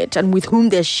sharing it and with whom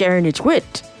they're sharing it with.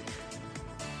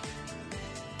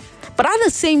 But at the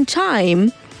same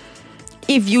time,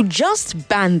 if you just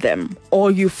ban them or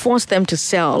you force them to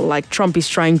sell like Trump is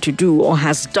trying to do or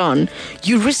has done,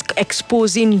 you risk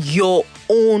exposing your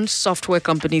own software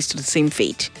companies to the same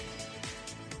fate.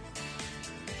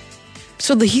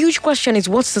 So the huge question is,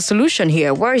 what's the solution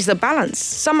here? Where is the balance?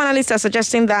 Some analysts are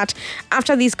suggesting that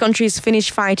after these countries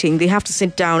finish fighting, they have to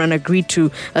sit down and agree to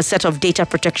a set of data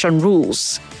protection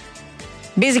rules.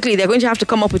 Basically, they're going to have to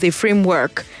come up with a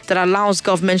framework that allows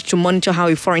governments to monitor how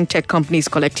a foreign tech company is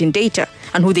collecting data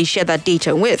and who they share that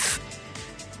data with.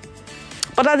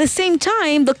 But at the same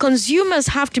time, the consumers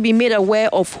have to be made aware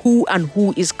of who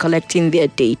is collecting their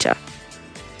data.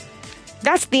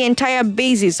 That's the entire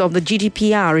basis of the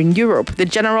GDPR in Europe, the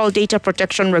General Data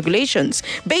Protection Regulations.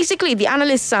 Basically, the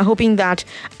analysts are hoping that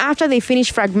after they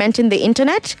finish fragmenting the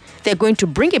internet, they're going to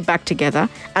bring it back together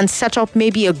and set up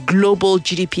maybe a global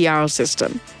GDPR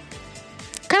system.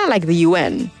 Kind of like the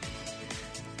UN.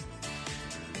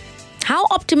 How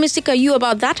optimistic are you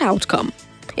about that outcome?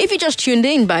 If you just tuned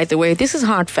in, by the way, this is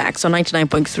Hard Facts on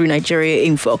 99.3 Nigeria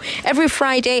Info. Every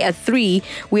Friday at 3,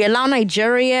 we allow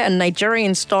Nigeria and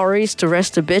Nigerian stories to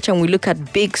rest a bit, and we look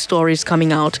at big stories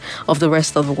coming out of the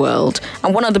rest of the world.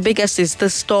 And one of the biggest is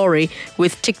this story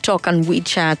with TikTok and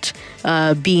WeChat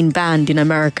being banned in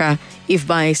America if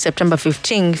by September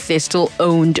 15th they're still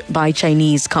owned by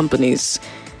Chinese companies.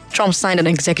 Trump signed an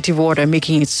executive order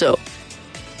making it so.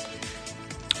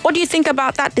 What do you think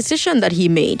about that decision that he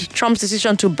made? Trump's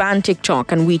decision to ban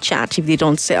TikTok and WeChat if they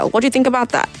don't sell. What do you think about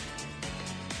that?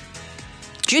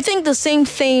 Do you think the same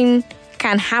thing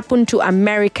can happen to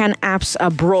American apps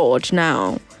abroad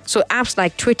now? So apps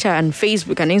like Twitter and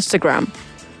Facebook and Instagram.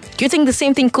 Do you think the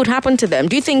same thing could happen to them?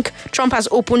 Do you think Trump has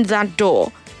opened that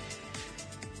door?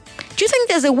 Do you think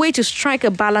there's a way to strike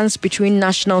a balance between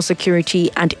national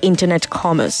security and internet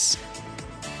commerce?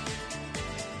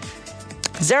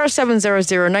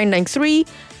 0700-993-993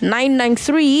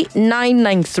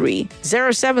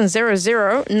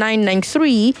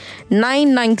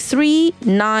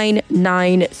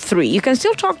 0700-993-993. You can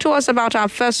still talk to us about our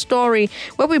first story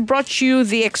where we brought you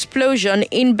the explosion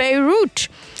in Beirut.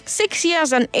 6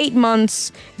 years and 8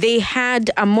 months they had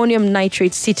ammonium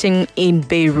nitrate sitting in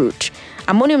Beirut.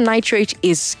 Ammonium nitrate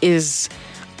is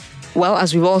well,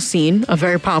 as we've all seen, a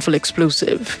very powerful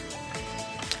explosive.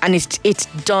 And it's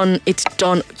done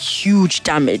huge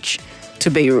damage to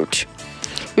Beirut.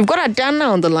 We've got Adana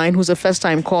on the line, who's a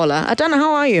first-time caller. Adana,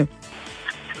 how are you?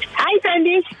 Hi,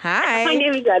 Sandy. Hi. My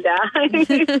name is Ada.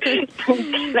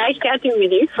 Nice chatting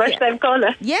with you. First-time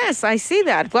caller. Yes, I see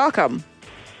that. Welcome.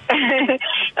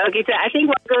 Okay, so I think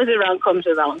what goes around comes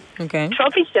around. Okay.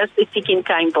 Trump is just a ticking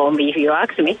time bomb, if you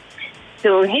ask me.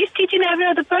 So he's teaching every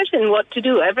other person what to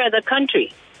do, every other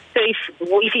country. So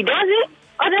if he does it,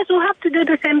 others will have to do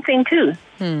the same thing too.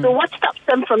 So what stops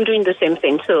them from doing the same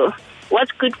thing? So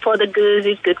what's good for the goose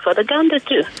is good for the gander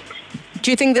too.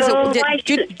 Do you think there's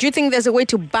do you think there's a way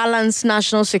to balance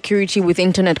national security with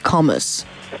internet commerce?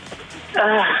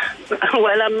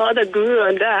 Well, I'm not a guru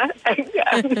on that. I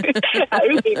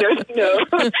really don't know.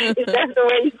 That's the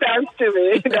way it sounds to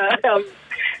me that I'm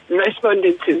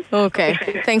responding to. Okay.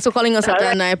 Thanks for calling us,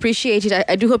 Adana. I appreciate it.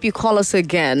 I do hope you call us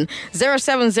again.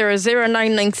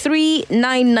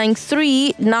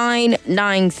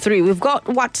 0700-993-993-993. We've got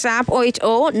WhatsApp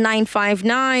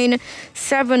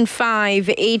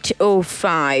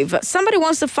 080-959-75805. Somebody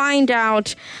wants to find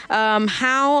out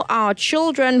how our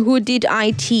children who did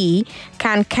IT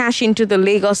can cash into the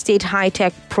Lagos State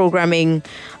High-Tech Programming.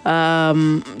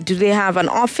 Do they have an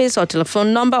office or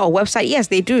telephone number or website? Yes,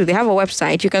 they do. They have a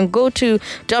website. You can go to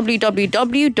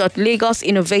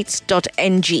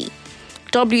www.lagosinnovates.ng.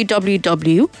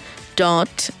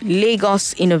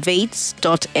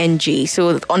 www.lagosinnovates.ng.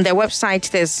 So on their website,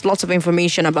 there's lots of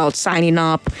information about signing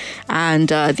up and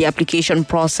the application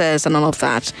process and all of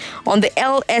that. On the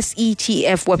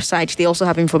LSETF website, they also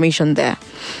have information there.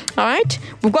 All right.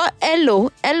 We've got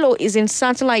Elo. Elo is in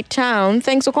Satellite Town.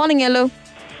 Thanks for calling, Elo.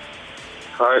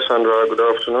 Hi, Sandra. Good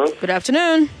afternoon. Good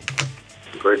afternoon.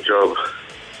 Great job.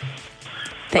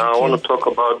 Thank now, you. I want to talk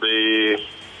about the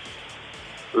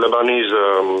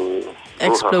Lebanese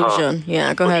explosion.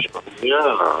 Yeah, go ahead. Yeah,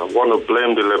 I want to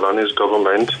blame the Lebanese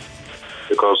government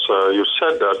because you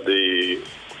said that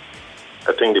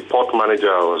I think the port manager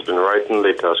has been writing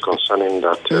letters concerning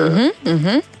that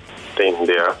thing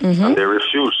there, and they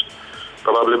refused.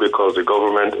 Probably because the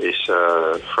government is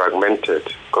fragmented,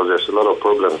 because there's a lot of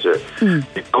problems there.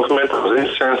 The government was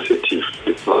insensitive to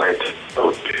the plight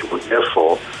of people.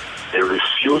 Therefore, they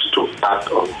refused to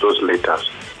act on those letters.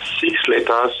 6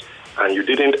 letters, and you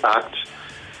didn't act.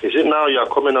 Is it now you are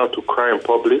coming out to cry in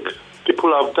public?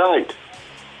 People have died.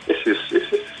 This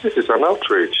is an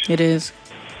outrage. It is.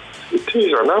 It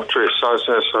is an outrage,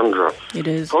 Sandra. It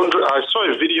is. I saw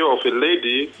a video of a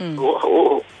lady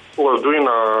who was doing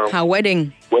her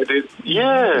wedding.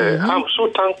 Yeah, I'm so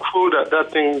thankful that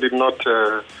thing did not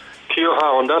kill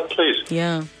her on that place.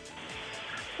 Yeah.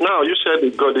 Now, you said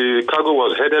the cargo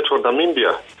was headed for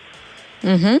Namibia,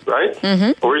 right?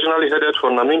 Originally headed for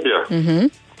Namibia.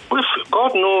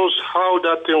 God knows how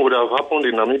that thing would have happened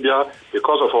in Namibia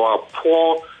because of our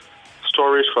poor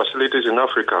storage facilities in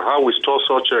Africa, how we store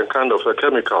such kind of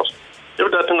chemicals.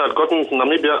 If that thing had gotten to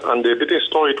Namibia and they didn't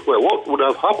store it well, what would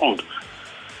have happened?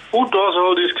 Who does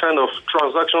all these kind of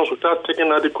transactions without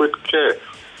taking adequate care?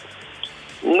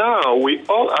 Now,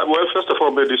 first of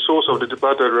all, may the souls of the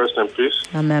departed rest in peace.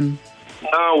 Amen.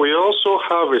 Now, we also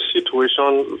have a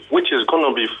situation which is going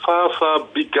to be far, far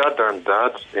bigger than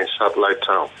that in Satellite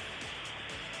Town.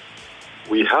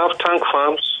 We have tank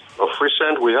farms. Of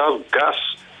recent, we have gas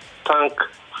tank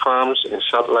farms in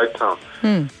Satellite Town.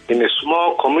 In a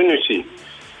small community,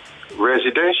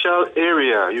 residential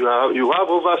area, you have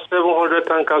over 700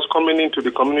 tankers coming into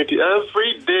the community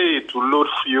every day to load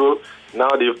fuel. Now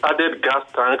they've added gas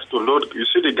tanks to load. You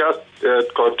see the gas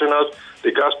containers,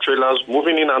 the gas trailers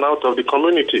moving in and out of the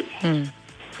community.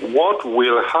 What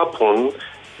will happen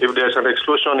if there's an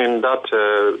explosion in that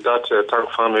tank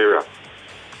farm area?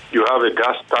 You have a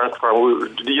gas tank farm.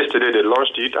 Yesterday they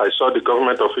launched it. I saw the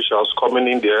government officials coming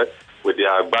in there with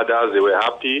their agbadas. They were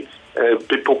happy.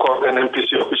 People called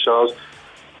NNPC officials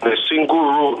on a single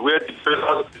road where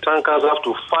the tankers have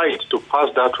to fight to pass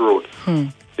that road.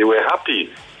 They were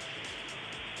happy.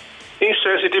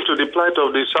 Insensitive to the plight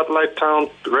of the Satellite Town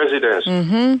residents.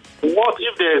 What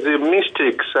if there is a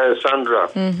mistake, Sandra?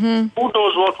 Who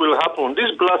knows what will happen?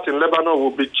 This blast in Lebanon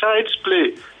will be child's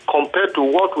play compared to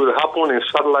what will happen in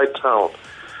Satellite Town.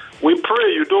 We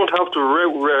pray you don't have to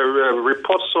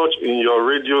report such in your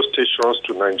radio stations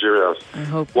to Nigerians. I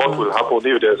hope what not. will happen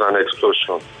if there's an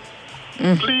explosion?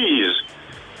 Please.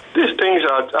 These things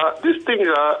are,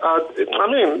 I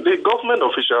mean, the government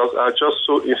officials are just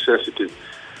so insensitive.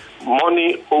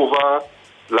 Money over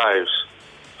lives.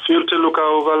 Filthy lucre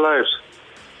over lives.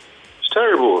 It's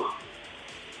terrible.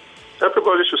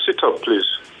 Everybody should sit up, please.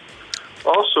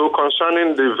 Also,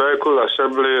 concerning the vehicle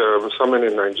assembly summit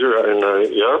in Nigeria,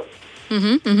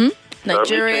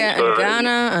 Nigeria and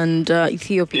Ghana and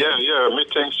Ethiopia. Yeah,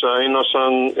 meetings,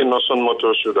 Innocent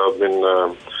Motors should have been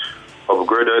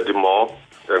upgraded more,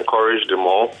 encouraged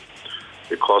more,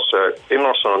 because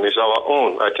Innocent is our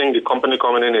own. I think the company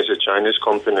coming in is a Chinese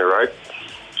company, right?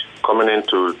 Coming in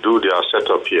to do their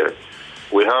setup here.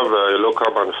 We have a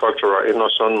local manufacturer,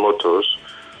 Innocent Motors,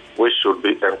 which should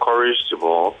be encouraged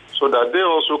more, so that they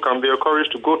also can be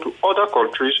encouraged to go to other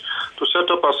countries to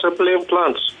set up assembling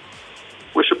plants.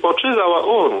 We should purchase our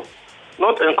own,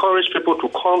 not encourage people to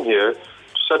come here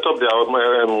to set up their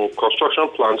construction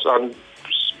plants and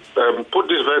put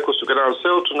these vehicles together and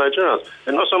sell to Nigerians.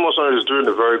 And Innocent is doing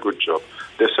a very good job.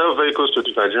 They sell vehicles to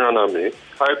the Nigerian Army,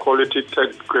 high-quality,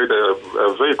 tech-grade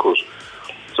vehicles.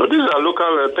 So these are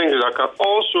local things that can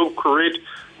also create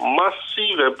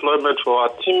massive employment for our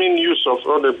teeming youth of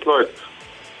unemployed.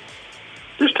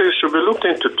 These things should be looked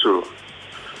into too.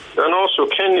 Then also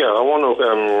Kenya, I want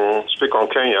to speak on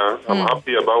Kenya. I'm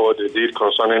happy about what they did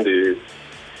concerning the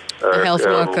health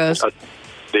workers.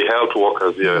 The health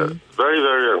workers, yeah. Very,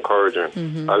 very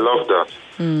encouraging. I love that.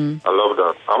 I love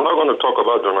that. I'm not going to talk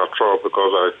about Donald Trump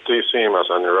because I still see him as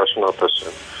an irrational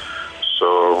person.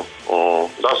 So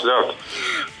that's that.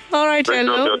 All right, Great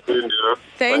job hello. you're doing there.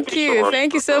 Thank you.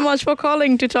 Thank you so much for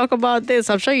calling to talk about this.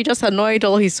 I'm sure you just annoyed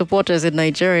all his supporters in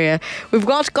Nigeria. We've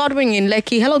got Godwin in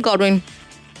Lekki. Hello, Godwin.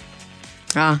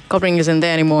 Godwin isn't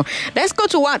there anymore. Let's go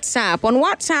to WhatsApp. On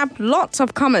WhatsApp, lots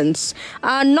of comments.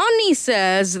 Noni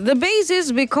says, the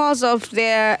bases, because of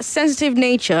their sensitive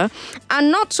nature, are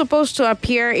not supposed to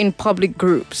appear in public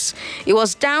groups. It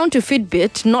was down to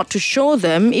Fitbit not to show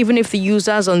them, even if the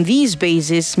users on these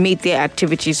bases made their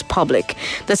activities public.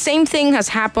 The same thing has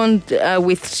happened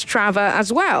with Strava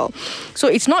as well. So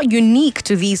it's not unique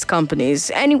to these companies.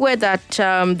 Anywhere that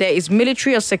there is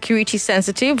military or security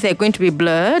sensitive, they're going to be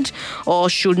blurred or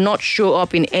should not show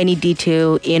up in any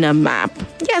detail in a map.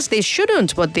 Yes, they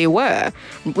shouldn't, but they were,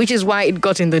 which is why it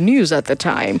got in the news at the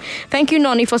time. Thank you,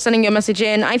 Noni, for sending your message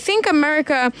in. I think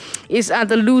America is at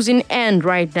the losing end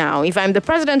right now. If I'm the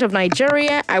president of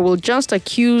Nigeria, I will just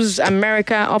accuse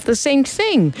America of the same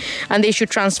thing, and they should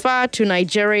transfer to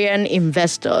Nigerian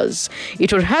investors.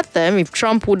 It would hurt them if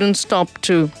Trump wouldn't stop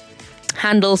to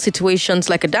handle situations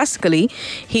like Adaskali,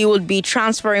 he would be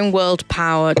transferring world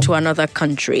power to another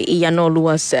country,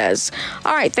 Iyanolua says.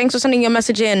 All right, thanks for sending your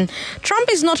message in. Trump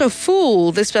is not a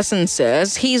fool, this person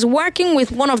says. He's working with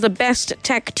one of the best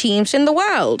tech teams in the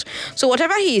world. So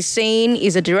whatever he is saying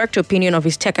is a direct opinion of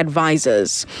his tech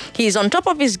advisors. He's on top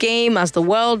of his game as the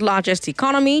world's largest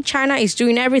economy. China is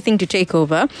doing everything to take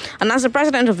over. And as the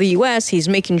president of the US, he's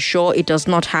making sure it does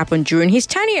not happen during his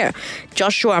tenure.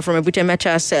 Joshua from Ebute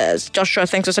Meta says, Joshua,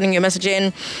 thanks for sending your message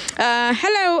in.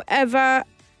 Hello, Eva.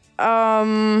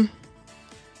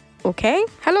 Okay.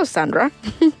 Hello, Sandra.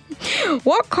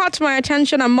 What caught my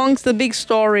attention amongst the big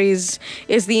stories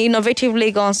is the innovative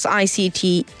Lagos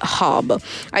ICT hub.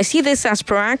 I see this as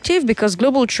proactive because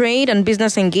global trade and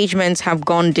business engagements have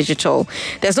gone digital.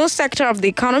 There's no sector of the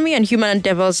economy and human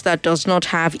endeavors that does not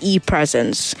have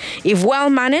e-presence. If well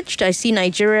managed, I see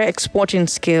Nigeria exporting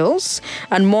skills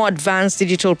and more advanced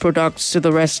digital products to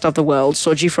the rest of the world.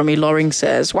 Soji from Ilorin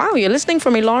says, wow, you're listening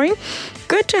from Ilorin?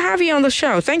 Good to have you on the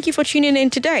show. Thank you for tuning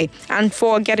in today and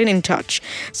for getting in touch.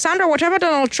 Sandra, whatever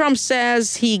Donald Trump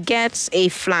says, he gets a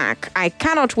flack. I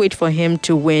cannot wait for him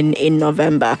to win in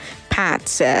November. Pat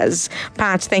says.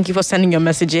 Pat, thank you for sending your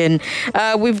message in.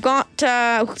 We've got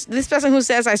this person who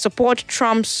says, I support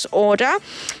Trump's order.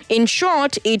 In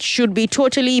short, it should be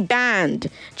totally banned.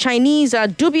 Chinese are a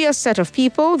dubious set of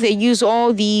people. They use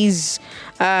all these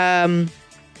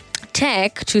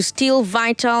tech to steal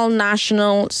vital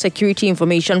national security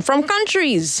information from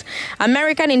countries.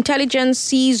 American intelligence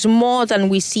sees more than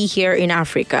we see here in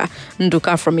Africa.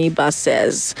 Nduka from Iba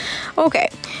says. Okay,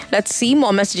 let's see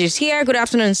more messages here. Good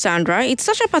afternoon, Sandra. It's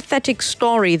such a pathetic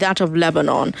story, that of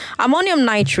Lebanon. Ammonium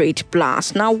nitrate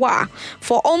blast. Now, wow.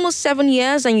 For almost 7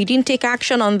 years and you didn't take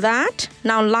action on that?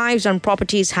 Now lives and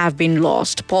properties have been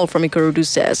lost. Paul from Ikorodu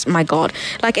says, my God,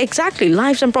 like exactly,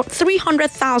 lives and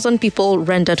 300,000 people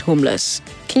rendered homeless.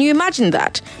 Can you imagine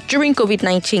that? During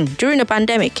COVID-19, during a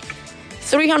pandemic,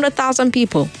 300,000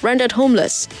 people rendered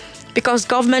homeless because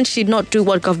government did not do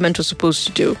what government was supposed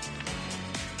to do.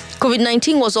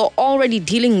 COVID-19 was already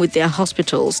dealing with their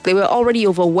hospitals. They were already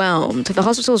overwhelmed. The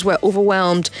hospitals were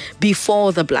overwhelmed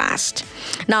before the blast.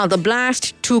 Now, the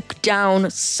blast took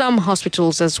down some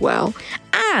hospitals as well.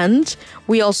 And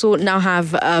we also now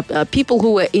have people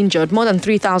who were injured, more than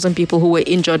 3,000 people who were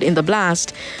injured in the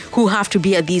blast, who have to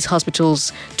be at these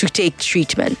hospitals to take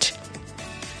treatment.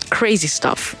 Crazy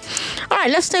stuff. All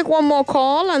right, let's take one more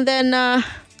call and then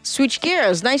switch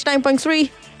gears.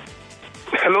 99.3.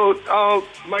 Hello,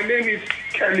 my name is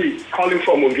Kelly, calling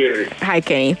from Ogere. Hi,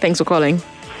 Kenny. Thanks for calling.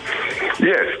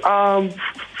 Yes,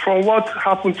 from what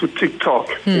happened to TikTok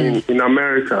in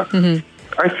America,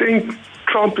 I think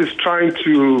Trump is trying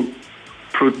to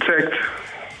protect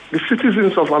the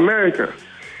citizens of America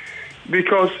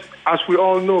because, as we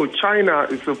all know, China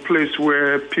is a place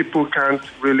where people can't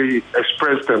really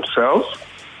express themselves.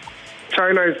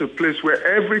 China is a place where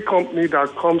every company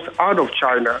that comes out of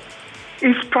China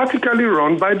is practically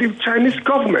run by the Chinese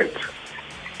government.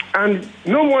 And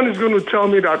no one is going to tell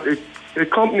me that a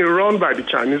company run by the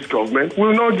Chinese government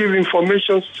will not give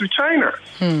information to China.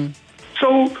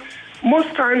 So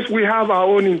most times we have our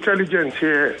own intelligence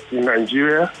here in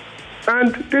Nigeria,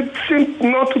 and they seem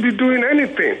not to be doing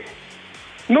anything.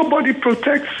 Nobody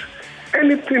protects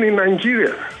anything in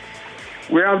Nigeria.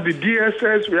 We have the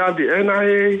DSS, we have the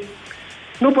NIA.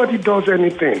 Nobody does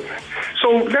anything. So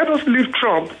let us leave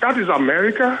Trump. That is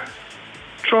America.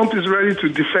 Trump is ready to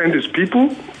defend his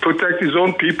people, protect his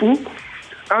own people.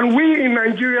 And we in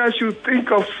Nigeria should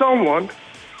think of someone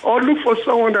or look for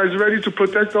someone that is ready to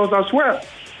protect us as well.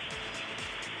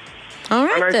 All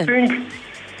right, and I think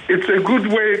it's a good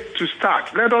way to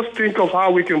start. Let us think of how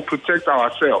we can protect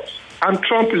ourselves. And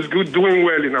Trump is doing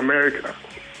well in America.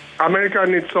 America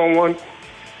needs someone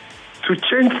to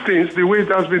change things the way it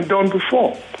has been done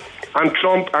before.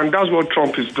 And that's what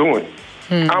Trump is doing.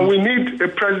 And we need a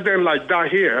president like that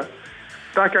here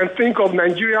that can think of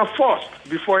Nigeria first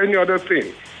before any other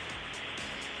thing.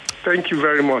 Thank you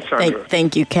very much, Sandra.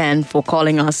 Thank you, Ken, for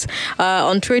calling us.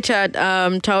 On Twitter,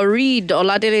 Taurid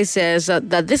Oladele says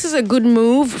that this is a good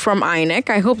move from INEC.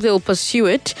 I hope they'll pursue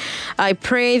it. I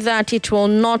pray that it will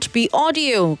not be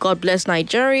audio. God bless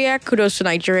Nigeria. Kudos to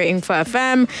Nigeria Info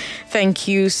FM. Thank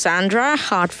you, Sandra.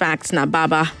 Hard facts,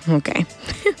 Nababa. Okay.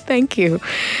 Thank you.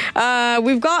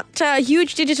 We've got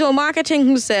Huge Digital Marketing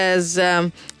who says,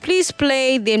 please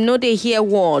play the No Dey Hear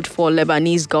word for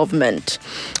Lebanese government.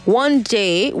 One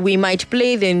day, we might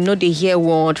play the No Dey Hear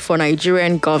word for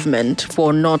Nigerian government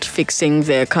for not fixing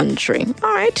their country.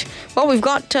 All right. Well, we've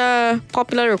got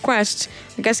popular requests.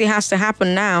 I guess it has to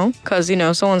happen now because,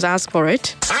 someone's asked for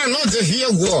it. I know the hear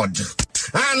word.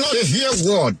 I know the hear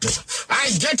word.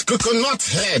 I get coconut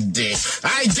head.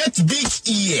 I get big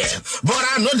ear. But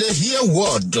I know the hear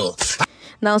word.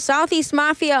 Now, Southeast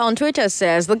Mafia on Twitter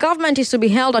says the government is to be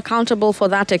held accountable for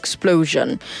that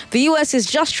explosion. The U.S. is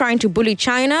just trying to bully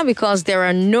China because there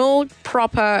are no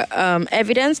proper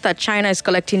evidence that China is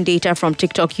collecting data from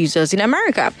TikTok users in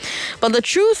America. But the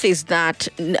truth is that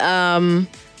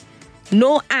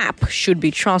no app should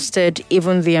be trusted,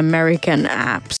 even the American apps.